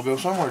here a while ago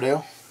somewhere,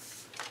 Dale.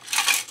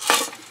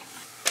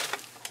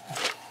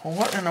 Well,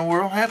 what in the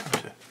world happened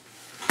to it?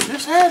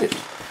 Just had it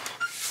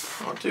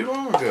not too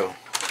long ago.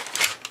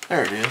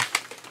 There it is.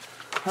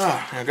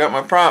 I got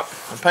my prop.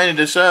 I painted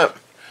this up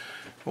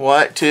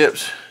white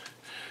tips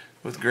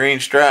with green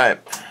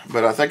stripe,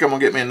 but I think I'm gonna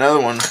get me another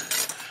one.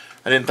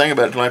 I didn't think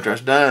about it until after I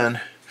was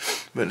done,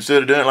 but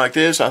instead of doing it like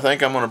this, I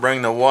think I'm gonna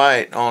bring the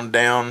white on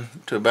down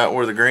to about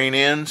where the green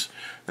ends,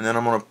 and then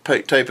I'm gonna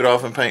tape it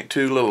off and paint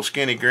two little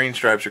skinny green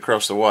stripes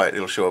across the white.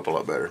 It'll show up a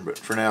lot better, but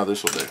for now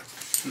this will do.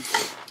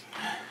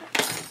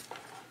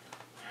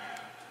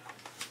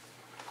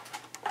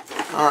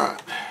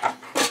 Alright,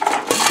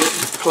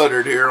 getting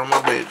cluttered here on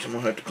my bench. I'm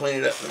gonna have to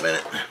clean it up in a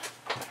minute.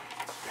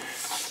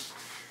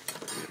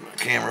 Get my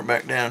camera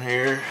back down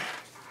here.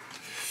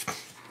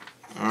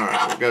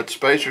 Alright, we've got the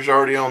spacers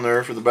already on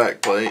there for the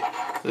back plate.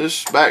 This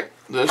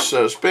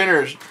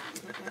spinner is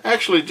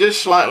actually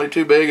just slightly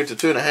too big. It's a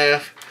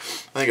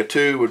 2.5. I think a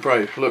 2 would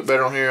probably look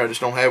better on here. I just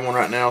don't have one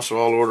right now, so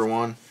I'll order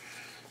one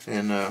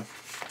and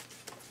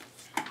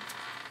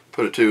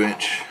put a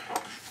 2-inch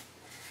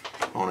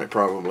on it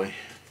probably.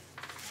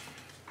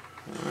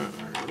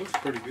 It looks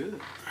pretty good.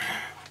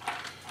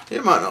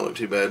 It might not look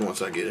too bad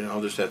once I get it.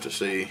 I'll just have to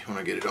see when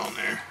I get it on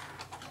there.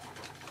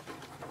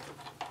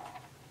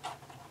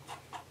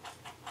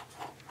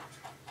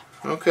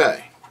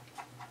 Okay.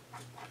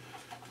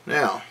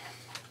 Now,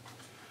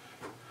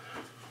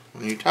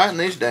 when you tighten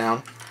these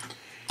down,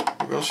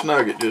 we're going to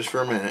snug it just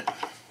for a minute.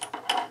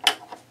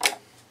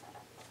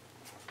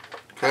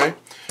 Okay?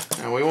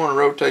 Now we want to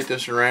rotate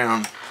this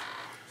around,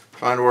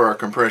 find where our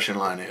compression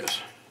line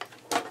is.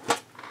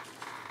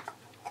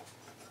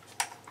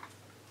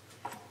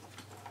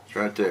 It's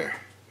right there.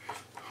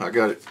 I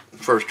got it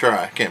first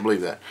try. Can't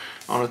believe that.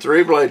 On a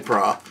 3-blade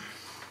prop,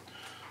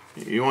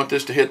 you want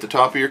this to hit the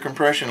top of your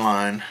compression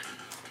line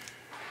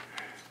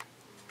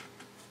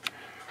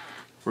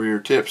where your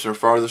tips are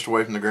farthest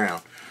away from the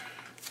ground.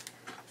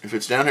 If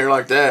it's down here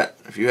like that,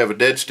 if you have a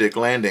dead stick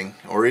landing,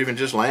 or even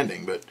just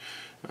landing, but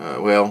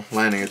well,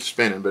 landing it's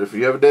spinning, but if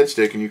you have a dead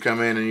stick and you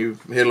come in and you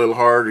hit a little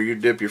hard or you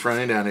dip your front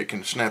end down, it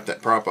can snap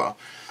that prop off.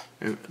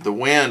 The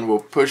wind will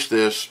push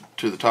this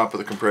to the top of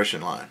the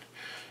compression line.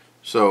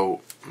 So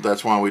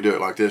that's why we do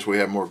it like this. We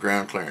have more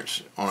ground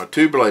clearance. On a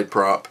 2-blade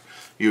prop,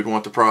 you'd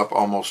want the prop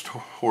almost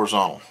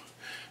horizontal.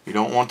 You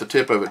don't want the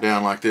tip of it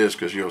down like this,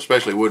 because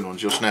especially wooden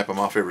ones, you'll snap them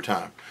off every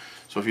time.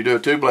 So if you do a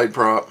 2-blade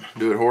prop,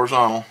 do it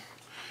horizontal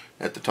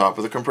at the top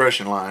of the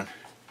compression line,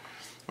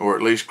 or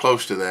at least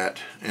close to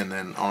that, and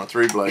then on a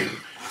 3-blade,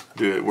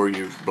 do it where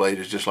your blade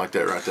is just like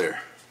that right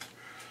there.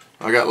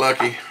 I got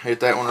lucky, hit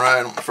that one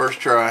right on the first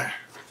try,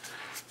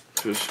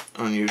 which was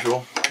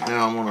unusual.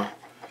 Now I'm going to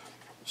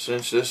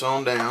cinch this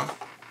on down.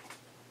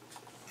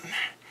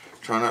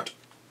 Try not to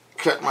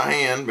cut my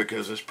hand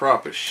because this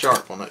prop is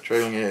sharp on that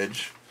trailing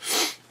edge.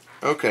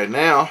 Okay,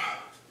 now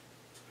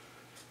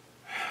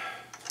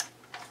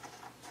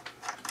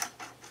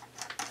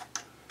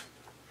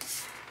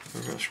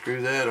we're going to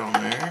screw that on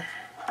there.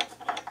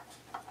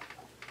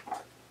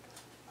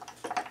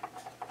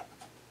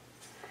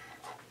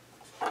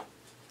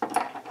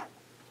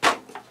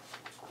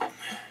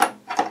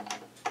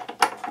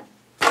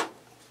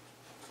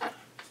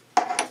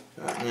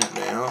 Tighten that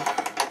down.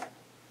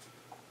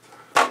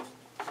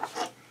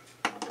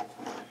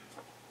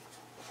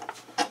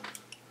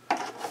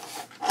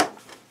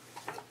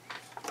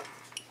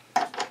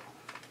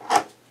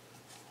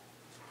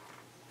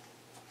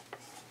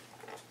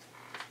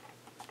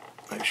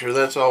 Make sure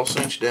that's all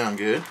cinched down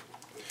good.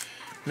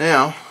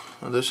 Now,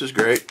 this is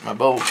great. My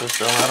bolt just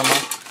fell out of my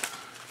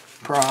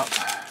prop.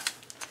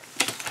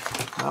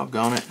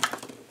 Doggone it.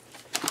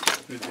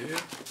 It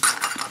did?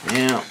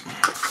 Yeah.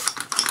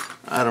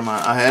 Out of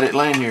my, I had it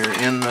laying here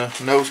in the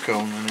nose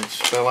cone and it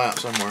fell out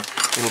somewhere.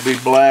 It'll be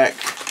black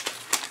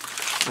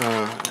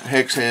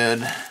hex head.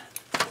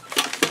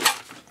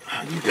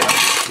 You gotta be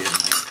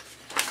kidding me.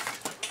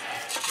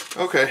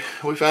 Okay,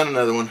 we found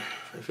another one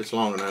if it's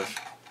long enough.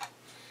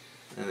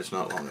 And it's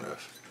not long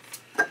enough.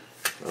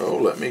 Oh,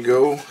 let me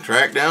go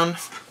track down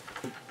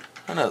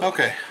another.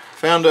 Okay,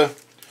 found a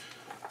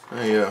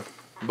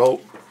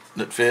bolt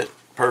that fit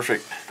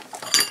perfect.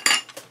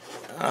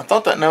 I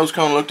thought that nose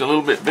cone looked a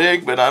little bit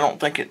big, but I don't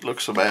think it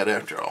looks so bad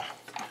after all.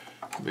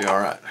 It'll be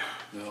alright.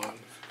 No, it looks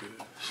good.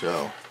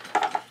 So,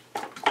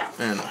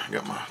 and I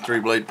got my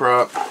 3-blade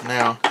prop.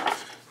 Now,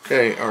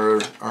 okay, our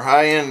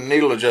high-end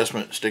needle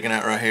adjustment sticking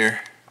out right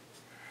here.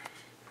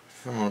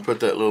 I'm going to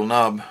put that little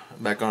knob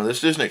back on.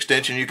 This is an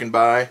extension you can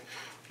buy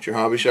at your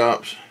hobby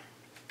shops.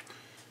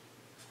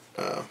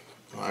 I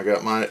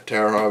got mine at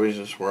Tower Hobbies.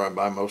 That's where I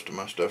buy most of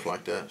my stuff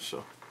like that.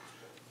 So,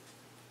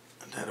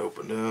 that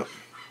opened up.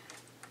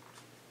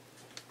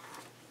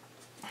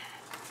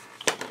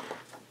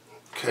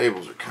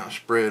 Cables are kind of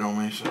spread on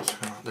me, so it's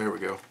kind of, there we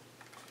go.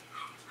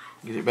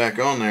 Get it back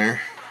on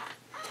there.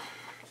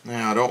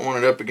 Now I don't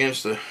want it up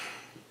against the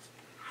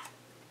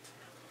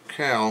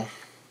cowl, so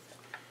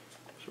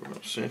we're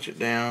going to cinch it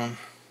down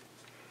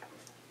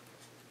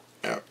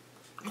out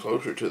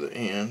closer to the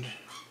end.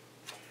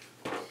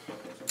 My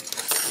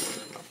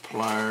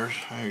pliers,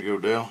 there you go,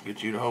 Dale.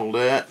 Get you to hold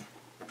that.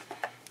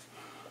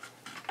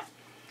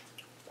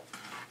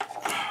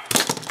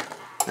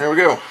 There we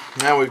go.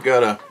 Now we've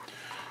got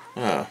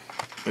a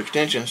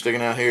extension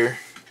sticking out here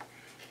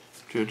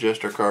to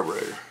adjust our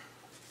carburetor.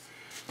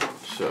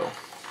 So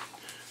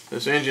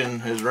this engine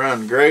has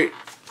run great.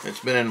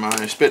 It's been in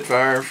my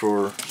Spitfire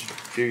for a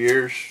few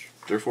years,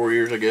 3 or 4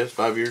 years, I guess,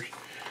 5 years.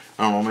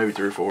 I don't know, maybe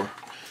 3 or 4.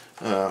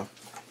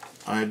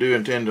 I do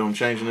intend on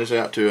changing this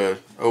out to a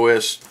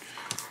OS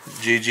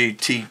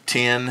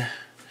GGT10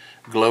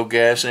 glow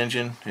gas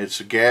engine. It's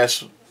a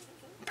gas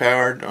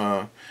powered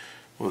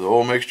with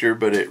oil mixture,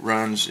 but it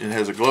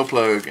has a glow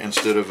plug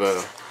instead of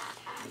a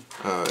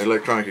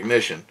electronic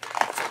ignition.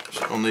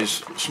 So on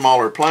these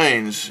smaller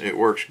planes it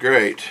works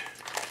great.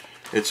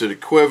 It's an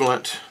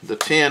equivalent, the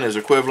 10 is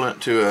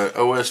equivalent to a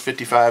OS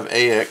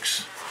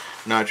 55AX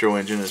nitro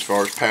engine as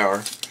far as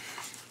power.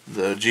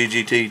 The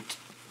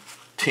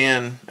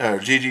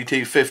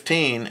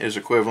GGT15 is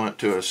equivalent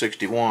to a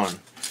 61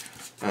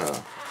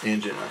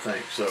 engine, I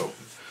think. So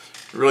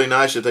really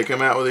nice that they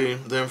come out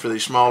with them for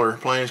these smaller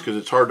planes, because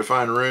it's hard to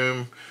find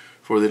room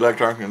for the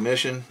electronic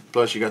ignition,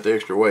 plus you got the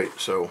extra weight,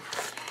 so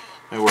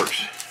it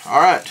works.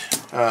 Alright,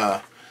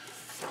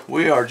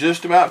 we are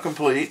just about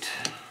complete.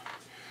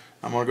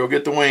 I'm going to go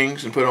get the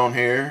wings and put on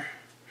here,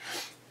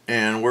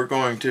 and we're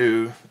going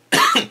to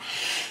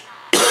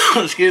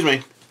excuse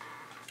me,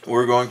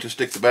 we're going to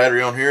stick the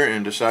battery on here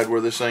and decide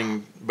where this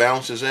thing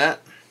balances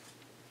at,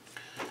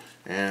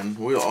 and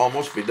we'll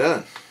almost be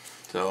done.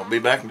 So I'll be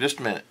back in just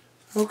a minute.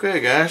 Okay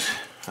guys,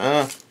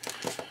 I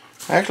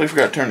actually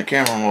forgot to turn the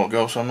camera on a while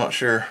ago, so I'm not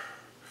sure.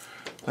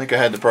 I think I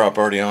had the prop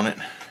already on it,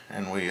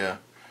 and we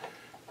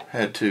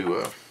had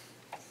to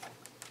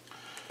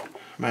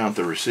mount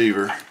the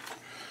receiver.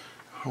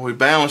 We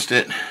balanced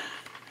it.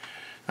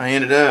 I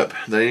ended up,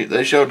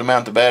 they showed to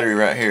mount the battery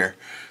right here.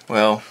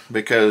 Well,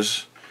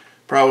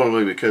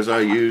 probably because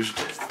I used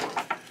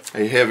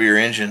a heavier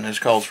engine. This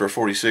calls for a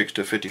 46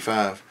 to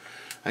 55.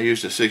 I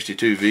used a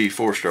 62V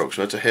 4-stroke,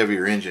 so that's a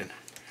heavier engine.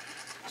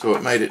 So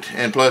it made it,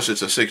 and plus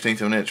it's a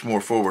 1/16 of an inch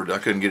more forward. I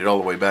couldn't get it all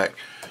the way back.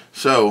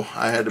 So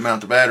I had to mount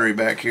the battery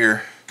back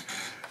here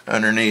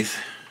underneath.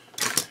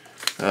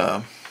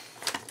 I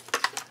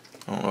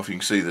don't know if you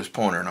can see this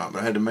pointer or not,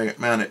 but I had to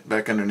mount it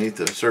back underneath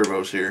the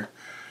servos here.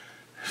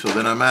 So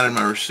then I mounted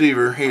my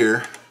receiver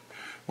here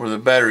where the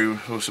battery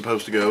was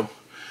supposed to go,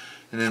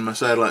 and then my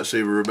satellite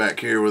receiver back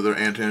here where the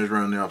antennas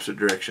run in the opposite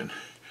direction.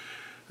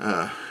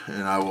 And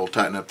I will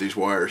tighten up these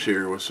wires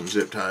here with some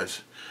zip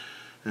ties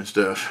and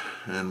stuff.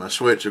 And my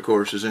switch, of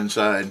course, is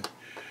inside,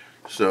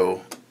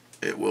 so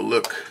it will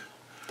look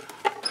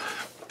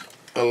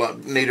a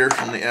lot neater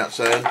from the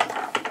outside.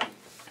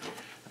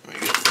 Let me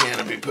get the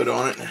canopy put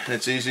on it.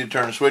 It's easy to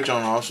turn the switch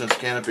on and off since the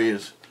canopy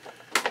is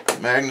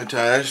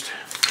magnetized.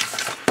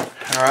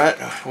 Alright,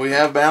 we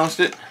have balanced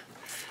it.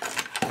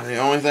 The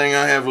only thing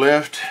I have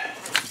left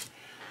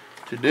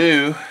to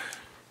do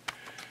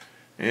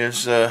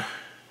is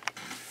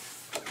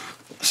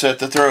set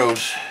the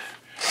throws.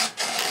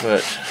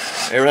 But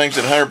everything's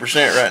at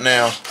 100% right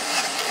now.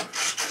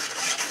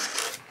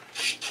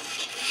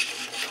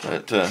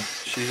 But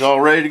she's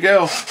all ready to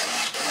go.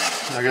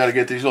 I got to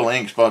get these little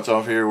ink spots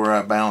off here where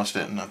I balanced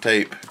it, and I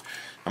tape.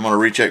 I'm going to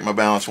recheck my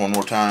balance one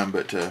more time,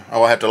 but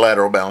I have to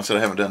lateral balance it. I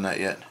haven't done that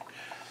yet.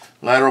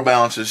 Lateral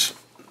balance is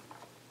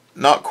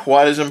not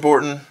quite as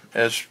important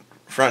as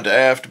front to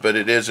aft, but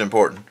it is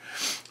important,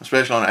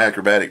 especially on an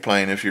acrobatic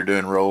plane. If you're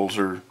doing rolls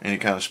or any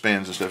kind of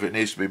spins and stuff, it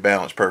needs to be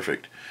balanced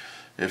perfect.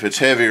 If it's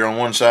heavier on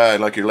one side,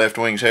 like your left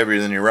wing's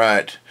heavier than your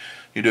right,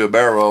 you do a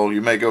barrel roll,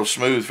 you may go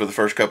smooth for the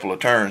first couple of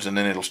turns, and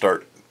then it'll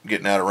start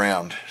getting out of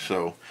round.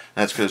 So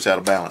that's because it's out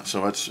of balance.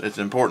 So it's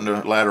important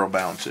to lateral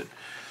balance it.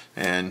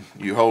 And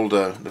you hold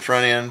the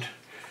front end.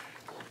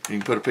 You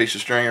can put a piece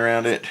of string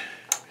around it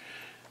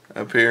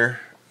up here,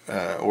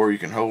 or you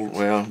can hold,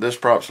 well, this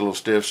prop's a little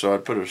stiff, so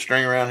I'd put a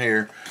string around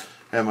here,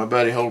 have my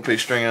buddy hold a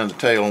piece of string on the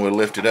tail, and we'll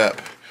lift it up.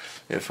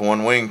 If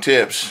one wing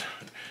tips,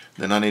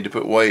 then I need to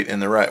put weight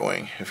in the right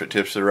wing. If it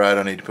tips to the right,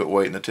 I need to put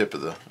weight in the tip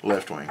of the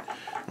left wing.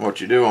 And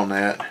what you do on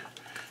that,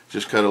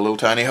 just cut a little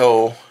tiny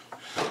hole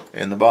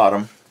in the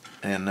bottom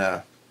and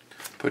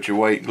put your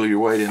weight, glue your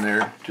weight in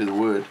there to the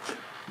wood.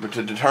 But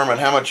to determine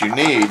how much you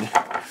need,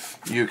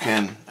 you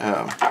can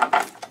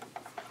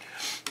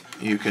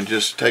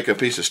just take a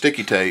piece of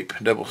sticky tape,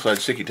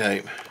 double-sided sticky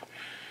tape,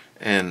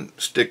 and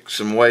stick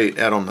some weight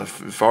out on the,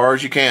 as far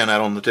as you can,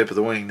 out on the tip of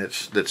the wing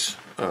that's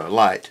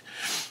light,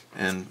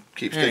 and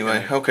keep sticking.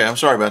 Anyway, okay, I'm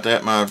sorry about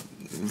that. My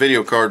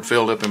video card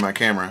filled up in my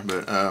camera,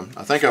 but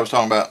I think I was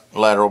talking about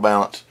lateral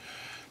balance.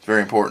 It's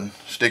very important.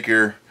 Stick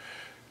your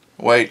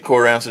weight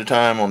 1/4 ounce at a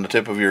time on the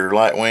tip of your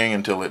light wing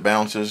until it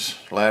bounces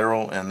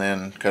lateral, and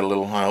then cut a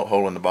little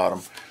hole in the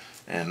bottom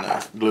and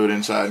glue it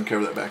inside and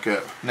cover that back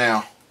up.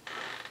 Now,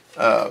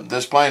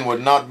 this plane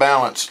would not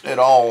balance at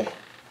all,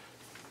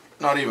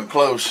 not even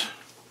close,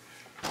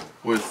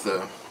 with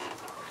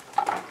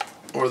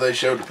where they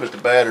showed to put the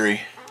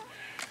battery.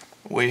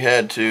 We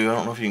had to, I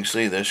don't know if you can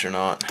see this or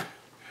not,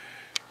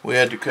 we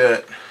had to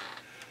cut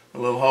a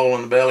little hole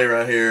in the belly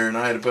right here, and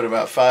I had to put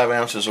about 5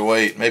 ounces of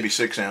weight, maybe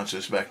 6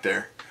 ounces back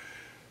there,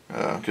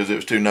 because it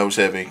was too nose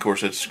heavy. Of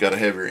course, it's got a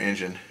heavier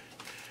engine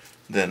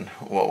than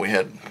what we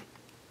had,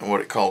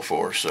 what it called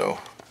for. So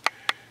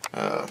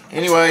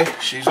anyway,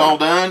 she's all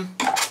done.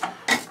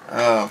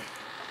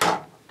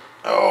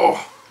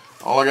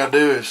 All I gotta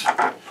do is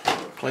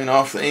clean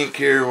off the ink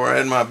here where I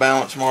had my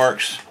balance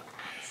marks,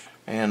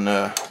 and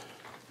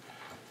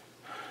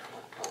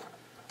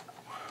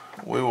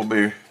we will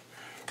be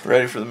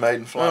ready for the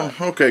maiden flight.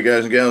 Okay,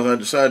 guys and gals, I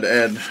decided to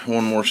add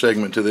one more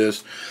segment to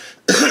this.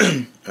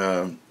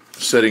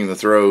 Setting the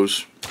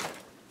throws.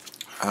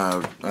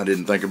 I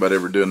didn't think about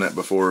ever doing that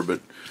before,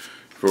 but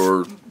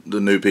for the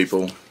new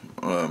people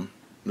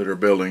that are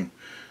building,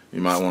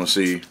 you might want to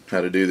see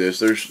how to do this.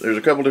 There's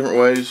a couple different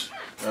ways.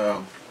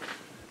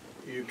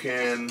 You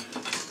can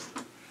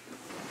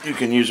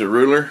use a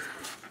ruler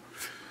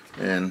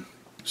and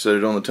set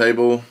it on the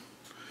table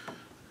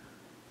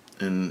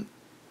and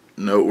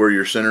note where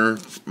your center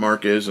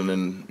mark is, and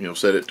then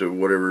set it to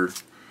whatever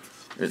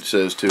it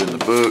says to in the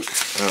book.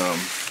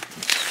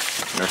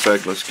 Matter of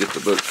fact, let's get the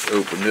book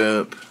opened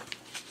up.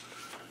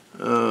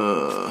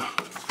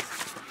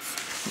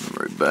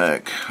 Right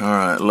back.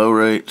 Alright, low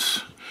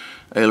rates.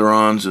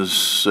 Ailerons is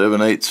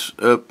 7/8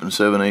 up and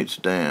 7/8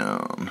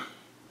 down.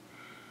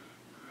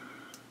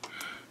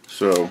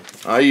 So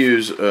I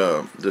use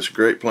this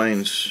Great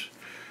Plains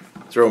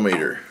throw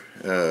meter.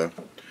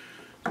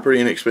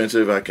 Pretty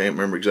inexpensive. I can't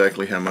remember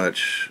exactly how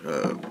much. I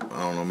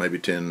don't know, maybe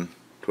 $10,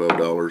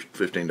 $12,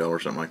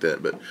 $15, something like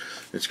that. But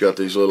it's got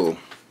these little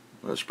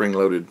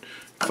spring-loaded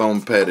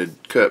foam padded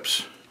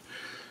cups,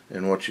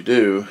 and what you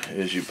do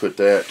is you put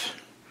that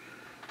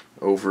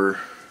over,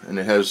 and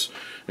it has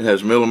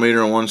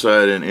millimeter on one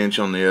side and inch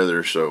on the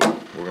other. So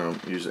we're going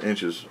to use the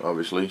inches,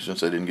 obviously,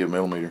 since they didn't give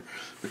millimeter.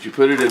 But you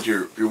put it at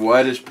your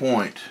widest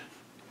point,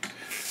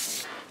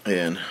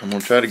 and I'm going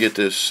to try to get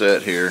this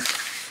set here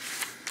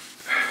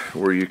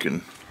where you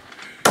can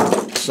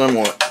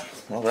somewhat,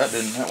 well, that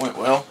went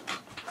well.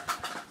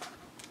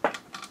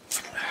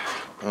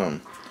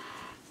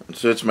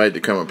 So it's made to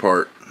come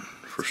apart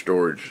for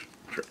storage.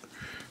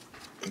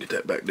 Get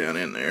that back down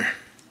in there.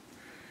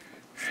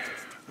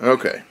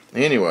 Okay,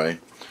 anyway,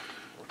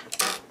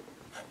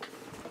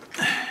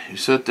 you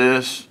set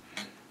this,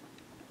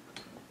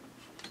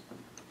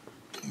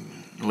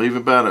 leave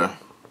about a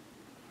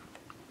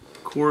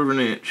 1/4 of an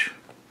inch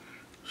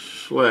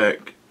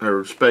slack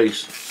or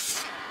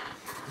space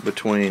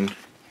between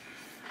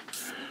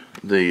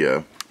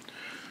the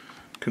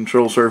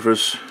control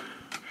surface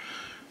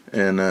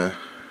and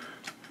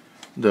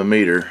the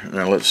meter.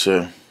 Now let's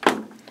see.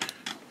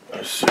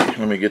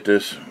 Let me get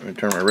this. Let me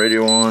turn my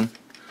radio on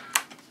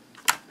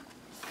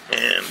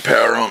and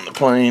power on the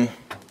plane.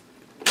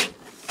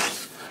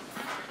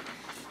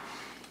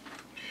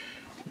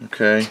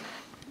 Okay.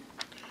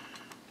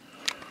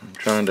 I'm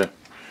trying to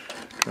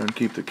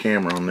keep the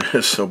camera on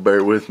this, so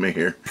bear with me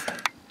here.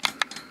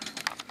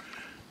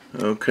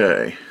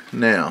 Okay.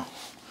 Now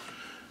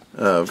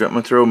I've got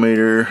my throw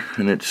meter,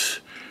 and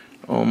it's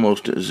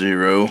almost at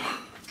 0.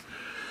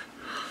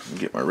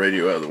 Get my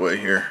radio out of the way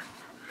here.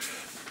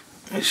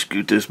 Let me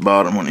scoot this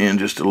bottom one in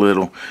just a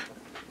little.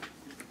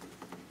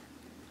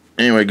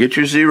 Anyway, get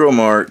your 0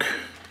 mark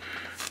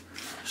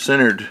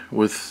centered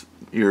with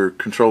your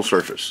control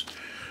surface,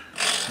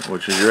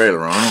 which is your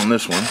aileron on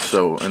this one.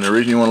 So, and the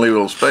reason you want to leave a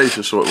little space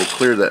is so it will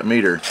clear that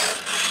meter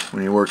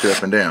when you work it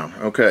up and down.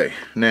 Okay,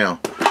 now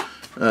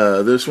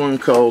this one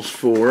calls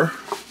for,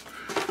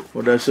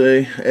 what did I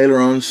say?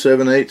 Ailerons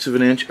 7/8 of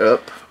an inch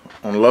up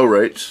on low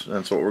rates.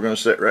 That's what we're going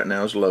to set right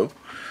now, is low.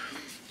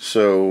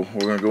 So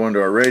we're going to go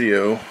into our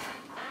radio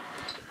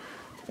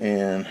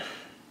and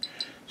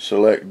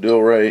select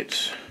dual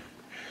rates.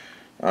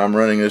 I'm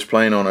running this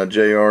plane on a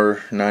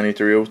JR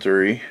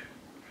 9303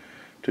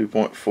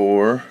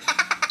 2.4.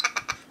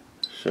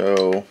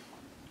 So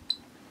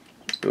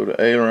go to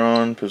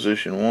aileron,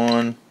 position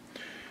 1.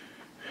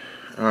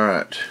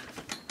 Alright.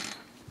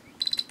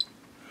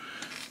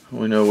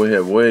 We know we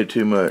have way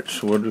too much.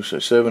 So what do we say?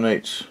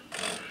 7/8.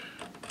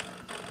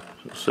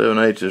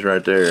 7/8 is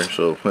right there.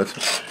 So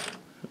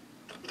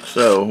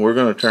we're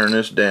going to turn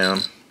this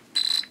down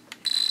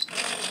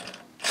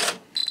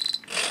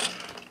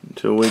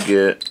till we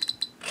get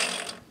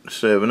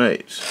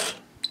 7/8.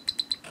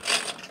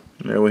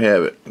 There we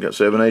have it. Got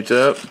 7/8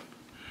 up,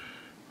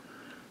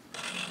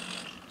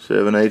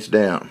 7/8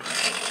 down.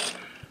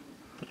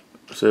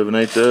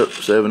 7/8 up,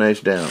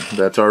 7/8 down.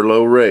 That's our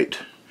low rate.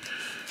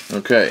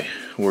 Okay,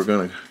 we're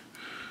going to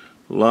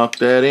lock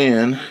that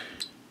in, and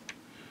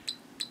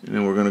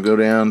then we're going to go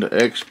down to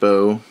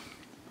Expo.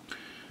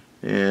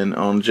 And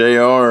on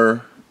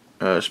JR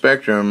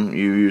Spectrum,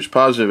 you use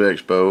positive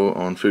Expo.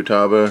 On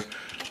Futaba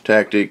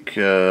Tactic,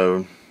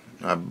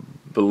 I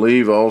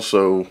believe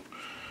also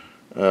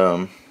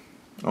on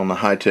the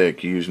high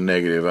tech you use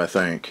negative, I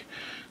think.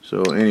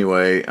 So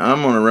anyway,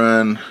 I'm going to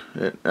run,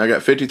 I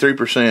got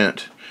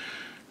 53%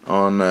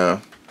 on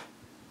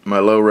my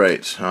low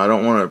rates. I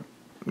don't want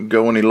to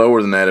go any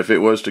lower than that. If it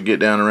was to get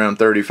down around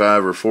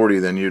 35 or 40,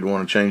 then you'd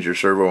want to change your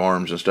servo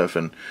arms and stuff,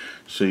 and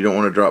so you don't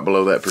want to drop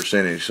below that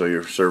percentage so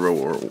your servo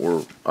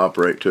will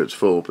operate to its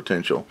full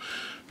potential.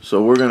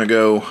 So we're going to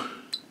go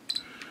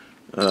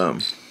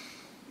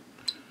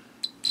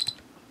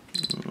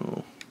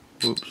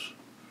oops.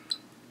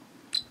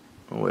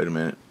 Oh, wait a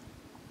minute.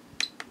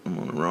 I'm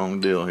on the wrong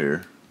deal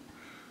here.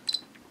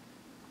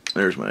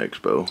 There's my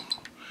Expo.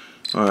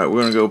 Alright,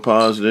 we're going to go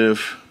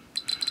positive.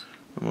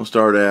 I'm going to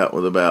start out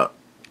with about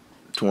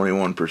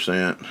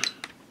 21%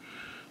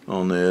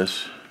 on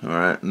this.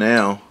 Alright,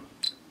 now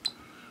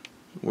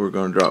we're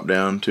going to drop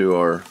down to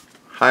our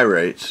high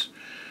rates.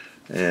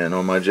 And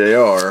on my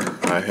JR,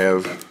 I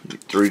have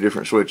 3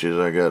 different switches.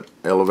 I got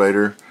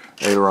elevator,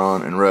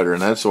 aileron, and rudder.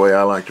 And that's the way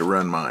I like to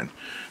run mine.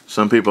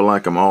 Some people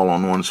like them all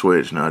on one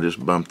switch. Now I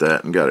just bumped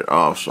that and got it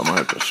off, so I'm going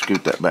to have to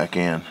scoot that back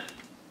in.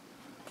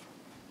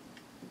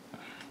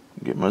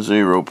 Get my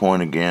 0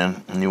 point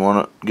again. And you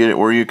want to get it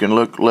where you can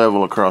look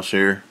level across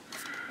here.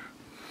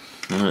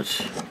 And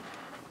that's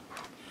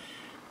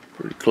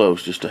pretty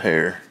close, just a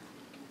hair.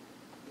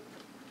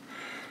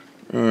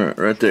 Alright,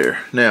 right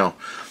there. Now,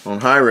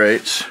 on high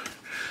rates,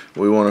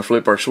 we want to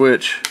flip our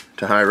switch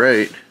to high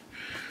rate,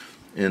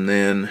 and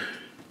then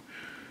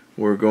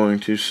we're going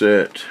to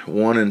set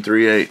 1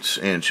 3/8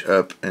 inch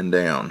up and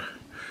down.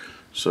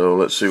 So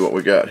let's see what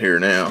we got here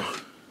now.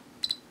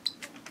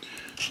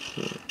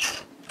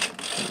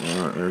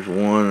 Alright, there's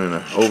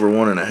over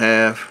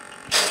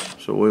 1.5.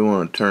 So we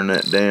want to turn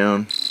that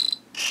down.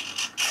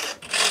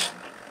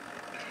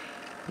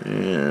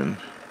 And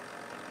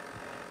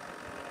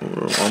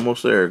we're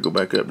almost there. Go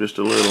back up just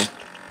a little.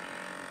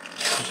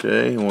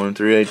 Okay, 1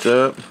 3/8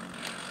 up,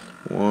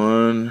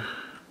 1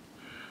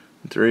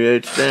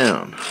 3/8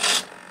 down.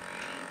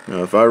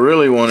 Now, if I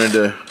really wanted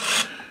to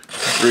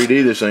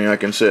 3D this thing, I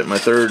can set my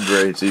third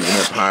rates even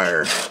up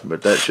higher,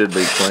 but that should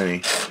be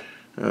plenty.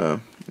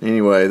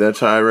 Anyway, that's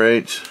high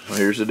rates. Well,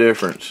 here's the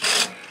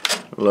difference: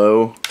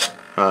 low,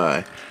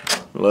 high,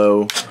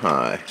 low,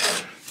 high.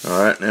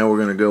 All right, now we're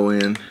going to go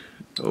in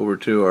over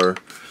to our.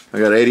 I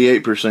got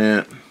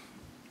 88%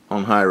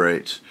 on high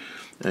rates,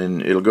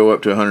 and it'll go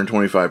up to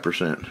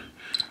 125%.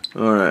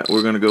 All right,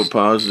 we're going to go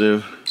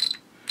positive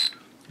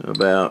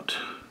about.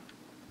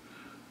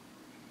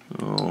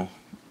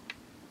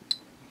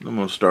 I'm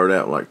going to start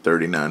out like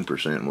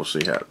 39%, and we'll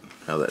see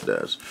how that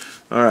does.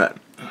 Alright,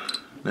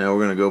 now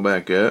we're going to go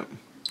back up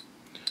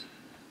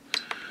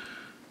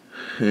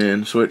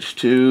and switch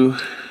to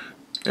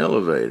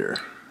elevator.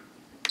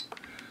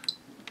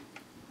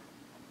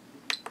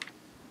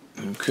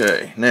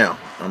 Okay, now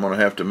I'm going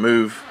to have to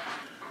move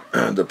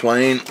the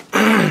plane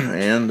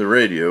and the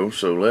radio,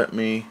 so let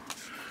me,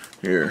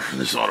 here,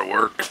 this ought to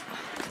work.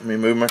 Let me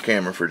move my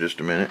camera for just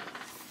a minute.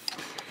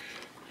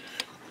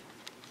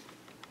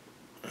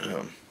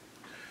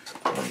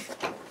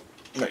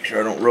 Make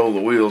sure I don't roll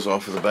the wheels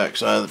off of the back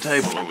side of the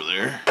table over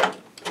there.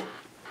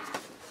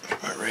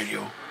 My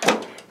radio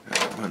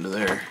under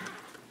there.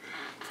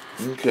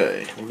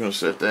 Okay, we're going to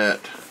set that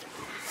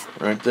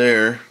right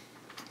there,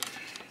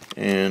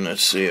 and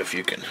let's see if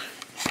you can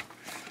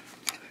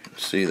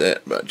see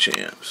that by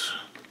chance.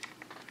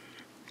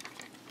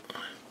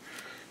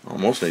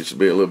 Almost needs to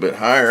be a little bit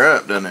higher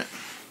up, doesn't it?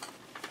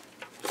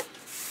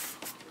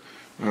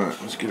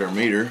 Alright, let's get our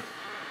meter.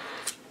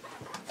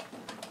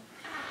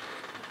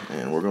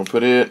 And we're going to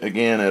put it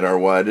again at our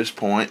widest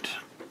point,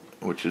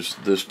 which is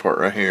this part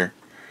right here,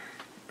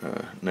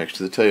 next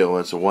to the tail.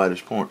 That's the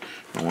widest point.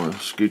 I want to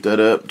scoot that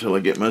up until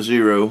I get my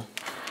 0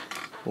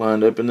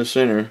 lined up in the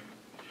center.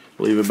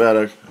 Leave about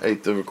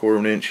 1/8 of a quarter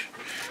of an inch,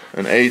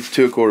 1/8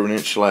 to a quarter of an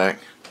inch slack.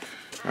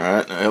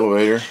 Alright, the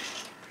elevator.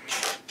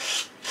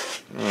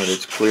 Alright,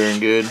 it's clear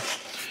and good.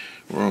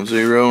 We're on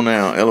 0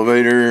 now.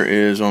 Elevator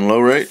is on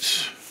low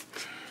rates.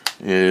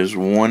 It is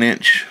 1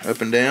 inch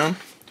up and down.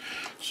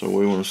 So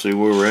we want to see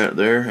where we're at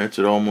there. That's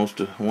at almost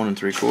 1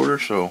 3/4.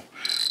 So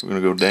we're going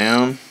to go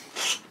down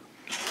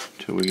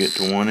till we get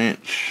to 1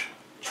 inch.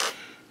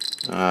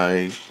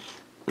 I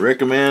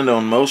recommend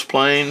on most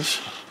planes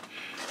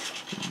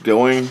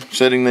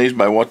setting these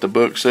by what the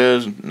book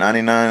says.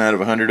 99 out of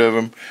 100 of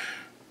them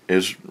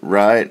is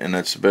right, and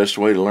that's the best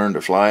way to learn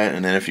to fly it.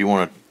 And then if you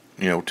want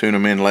to, tune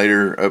them in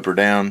later, up or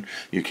down,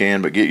 you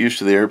can. But get used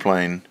to the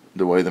airplane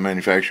the way the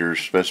manufacturer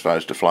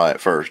specifies to fly it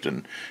first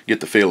and get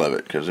the feel of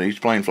it, because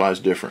each plane flies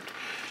different.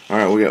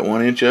 Alright, we got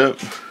 1 inch up,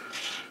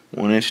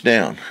 1 inch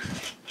down.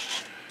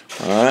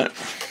 Alright,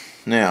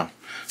 now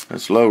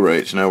that's low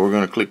rates. Now we're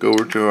going to click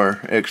over to our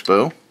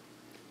expo,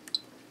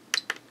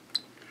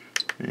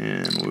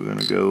 and we're going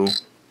to go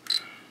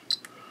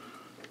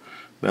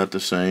about the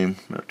same,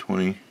 about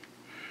 20,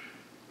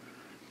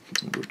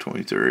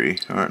 23.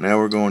 Alright, now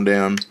we're going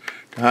down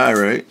to high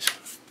rates.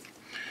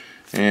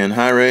 And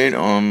high rate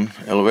on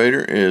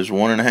elevator is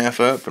 1.5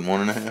 up and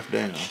 1.5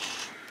 down.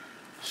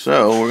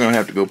 So we're going to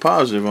have to go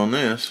positive on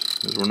this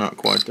because we're not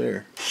quite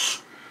there.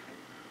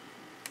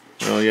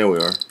 Well, yeah, we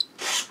are.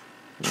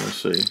 Let's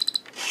see.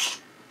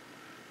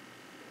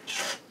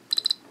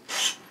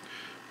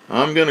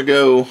 I'm going to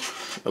go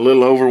a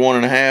little over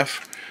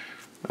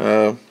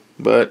 1.5,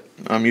 but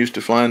I'm used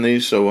to flying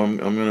these, so I'm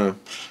going to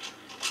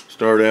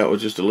start out with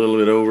just a little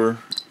bit over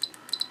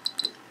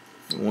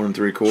 1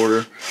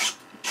 3/4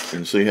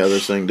 and see how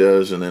this thing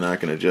does, and then I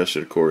can adjust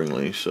it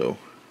accordingly. So,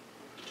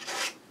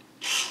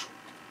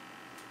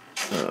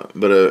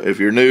 but if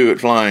you're new at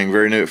flying,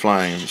 very new at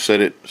flying,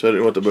 set it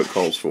what the book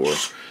calls for,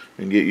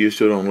 and get used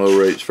to it on low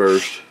rates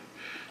first.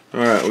 All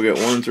right, we got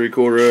 1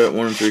 3/4 up,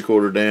 1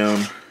 3/4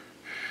 down.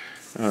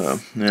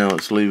 Now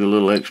let's leave a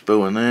little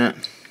expo in that.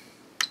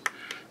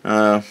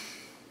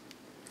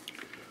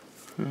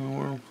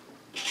 Well,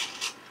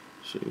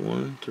 see,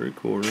 1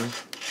 3/4, 1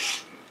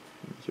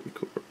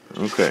 3/4.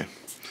 Okay.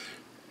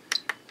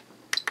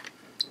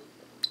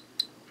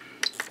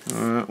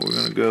 Alright, we're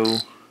going to go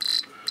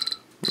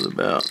with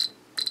about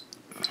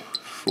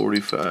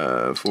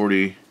 45,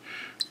 40,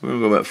 we're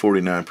going to go about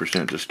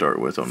 49% to start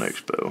with on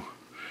Expo.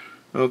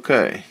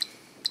 Okay.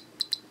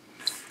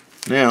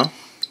 Now,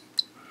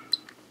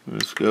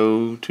 let's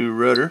go to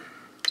rudder.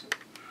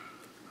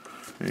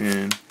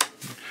 And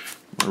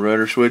my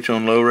rudder switch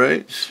on low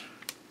rates.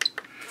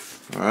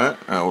 Alright,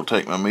 I will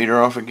take my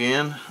meter off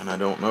again, and I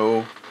don't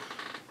know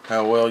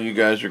how well you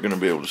guys are going to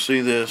be able to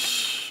see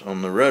this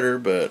on the rudder,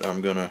 but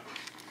I'm going to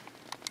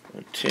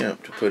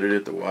attempt to put it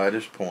at the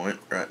widest point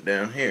right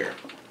down here,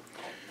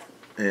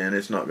 and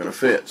it's not going to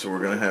fit, so we're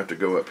going to have to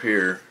go up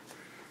here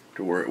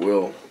to where it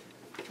will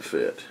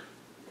fit.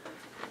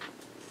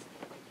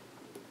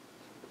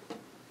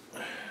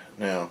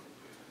 Now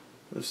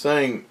this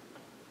thing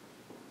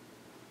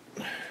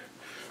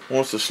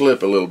wants to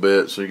slip a little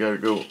bit, so you got to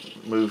go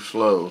move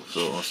slow.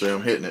 So I'll say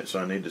I'm hitting it, so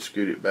I need to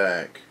scoot it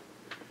back.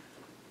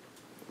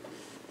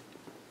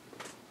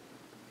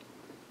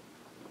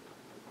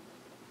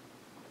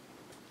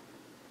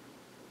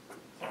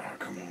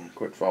 Come on,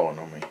 quit falling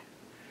on me.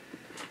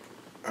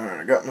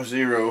 Alright, I got my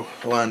 0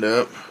 lined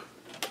up.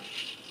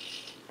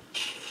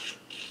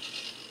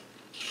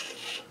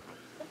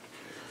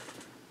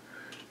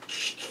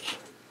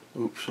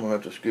 Oops, I'm going to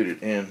have to scoot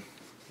it in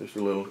just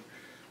a little.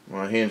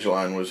 My hinge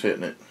line was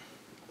hitting it.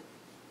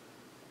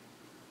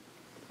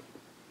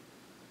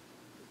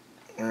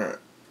 Alright.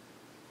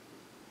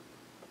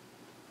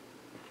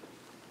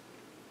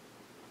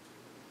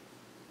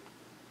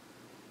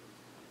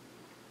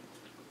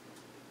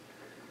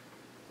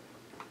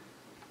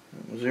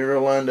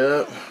 Zero lined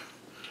up.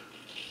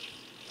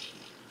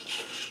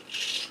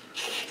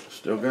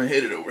 Still gonna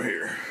hit it over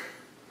here.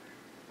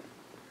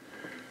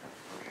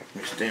 Let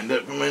me stand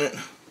up a minute.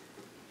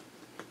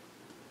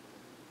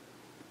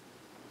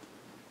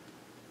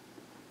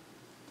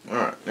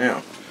 Alright,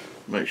 now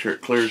make sure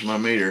it clears my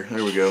meter.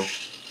 There we go.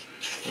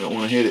 I don't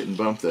want to hit it and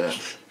bump that.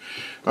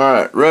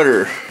 Alright,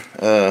 rudder.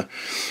 Right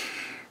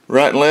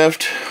and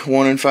left,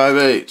 1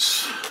 5/8.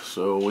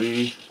 So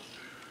we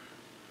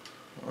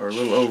are a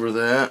little over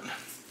that.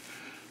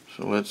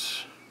 So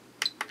let's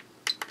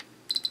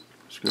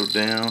go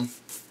down.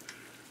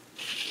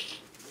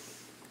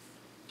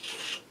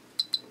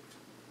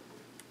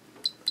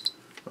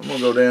 I'm going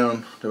to go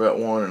down to about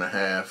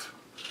 1.5.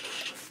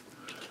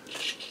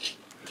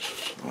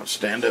 I'll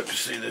stand up to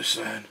see this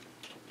side.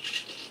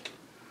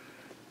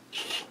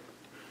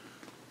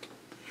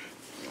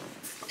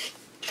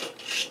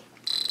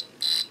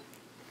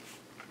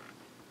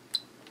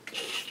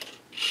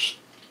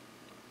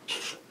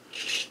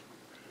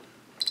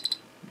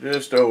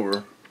 Just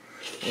over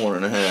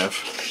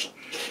 1.5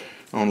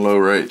 on low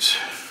rates.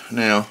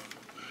 Now,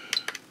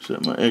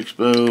 set my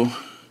expo.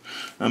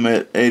 I'm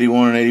at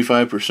 81 and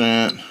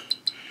 85%.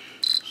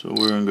 So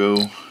we're gonna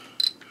go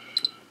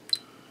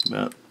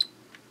about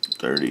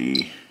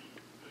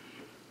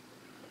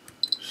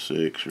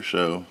 36 or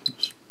so.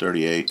 It's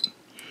 38.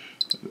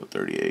 I'll go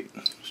 38.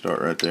 Start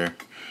right there.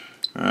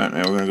 Alright,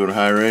 now we're gonna go to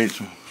high rates.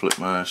 Flip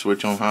my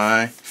switch on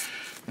high.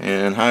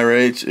 And high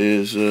rates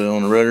is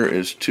on the rudder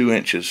is 2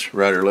 inches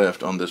right or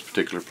left on this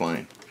particular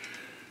plane.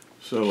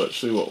 So let's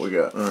see what we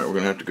got. Alright, we're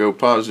going to have to go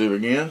positive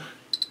again.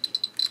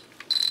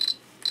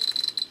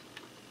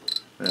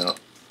 Now,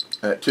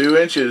 at 2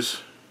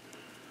 inches,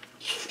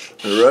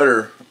 the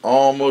rudder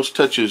almost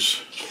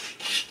touches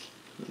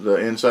the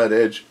inside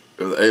edge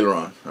of the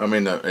aileron. I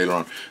mean, not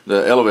aileron,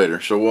 the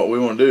elevator. So what we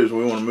want to do is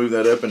we want to move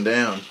that up and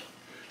down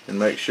and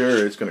make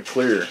sure it's going to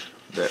clear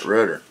that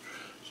rudder.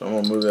 So I'm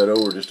going to move that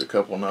over just a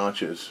couple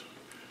notches.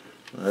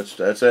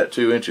 That's at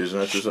 2 inches,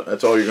 and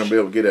that's all you're going to be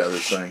able to get out of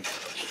this thing.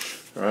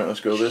 All right, let's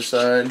go this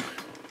side.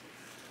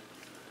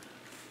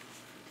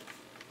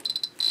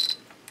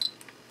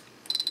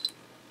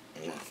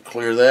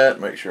 Clear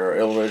that. Make sure our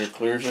elevator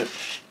clears it.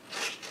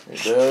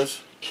 It does.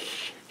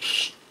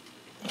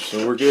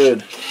 So we're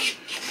good.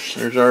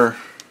 There's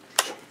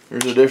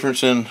the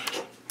difference in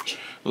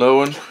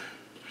low and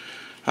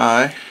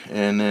high,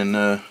 and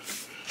then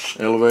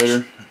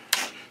elevator.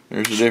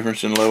 There's the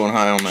difference in low and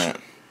high on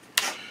that.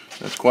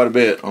 That's quite a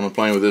bit on a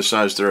plane with this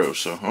size throw.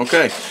 So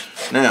okay,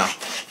 now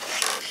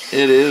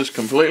it is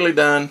completely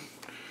done,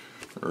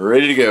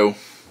 ready to go.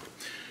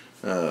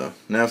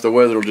 Now if the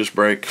weather will just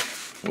break,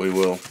 we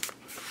will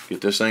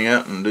get this thing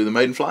out and do the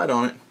maiden flight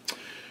on it.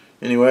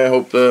 Anyway, I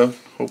hope some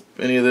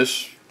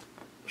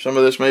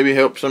of this maybe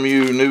help some of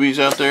you newbies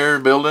out there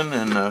building,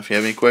 and if you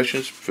have any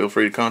questions, feel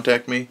free to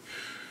contact me.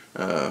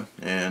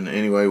 And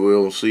anyway,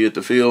 we'll see you at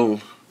the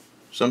field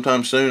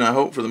sometime soon, I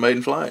hope, for the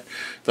maiden flight.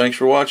 Thanks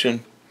for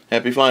watching.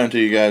 Happy flying to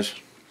you guys.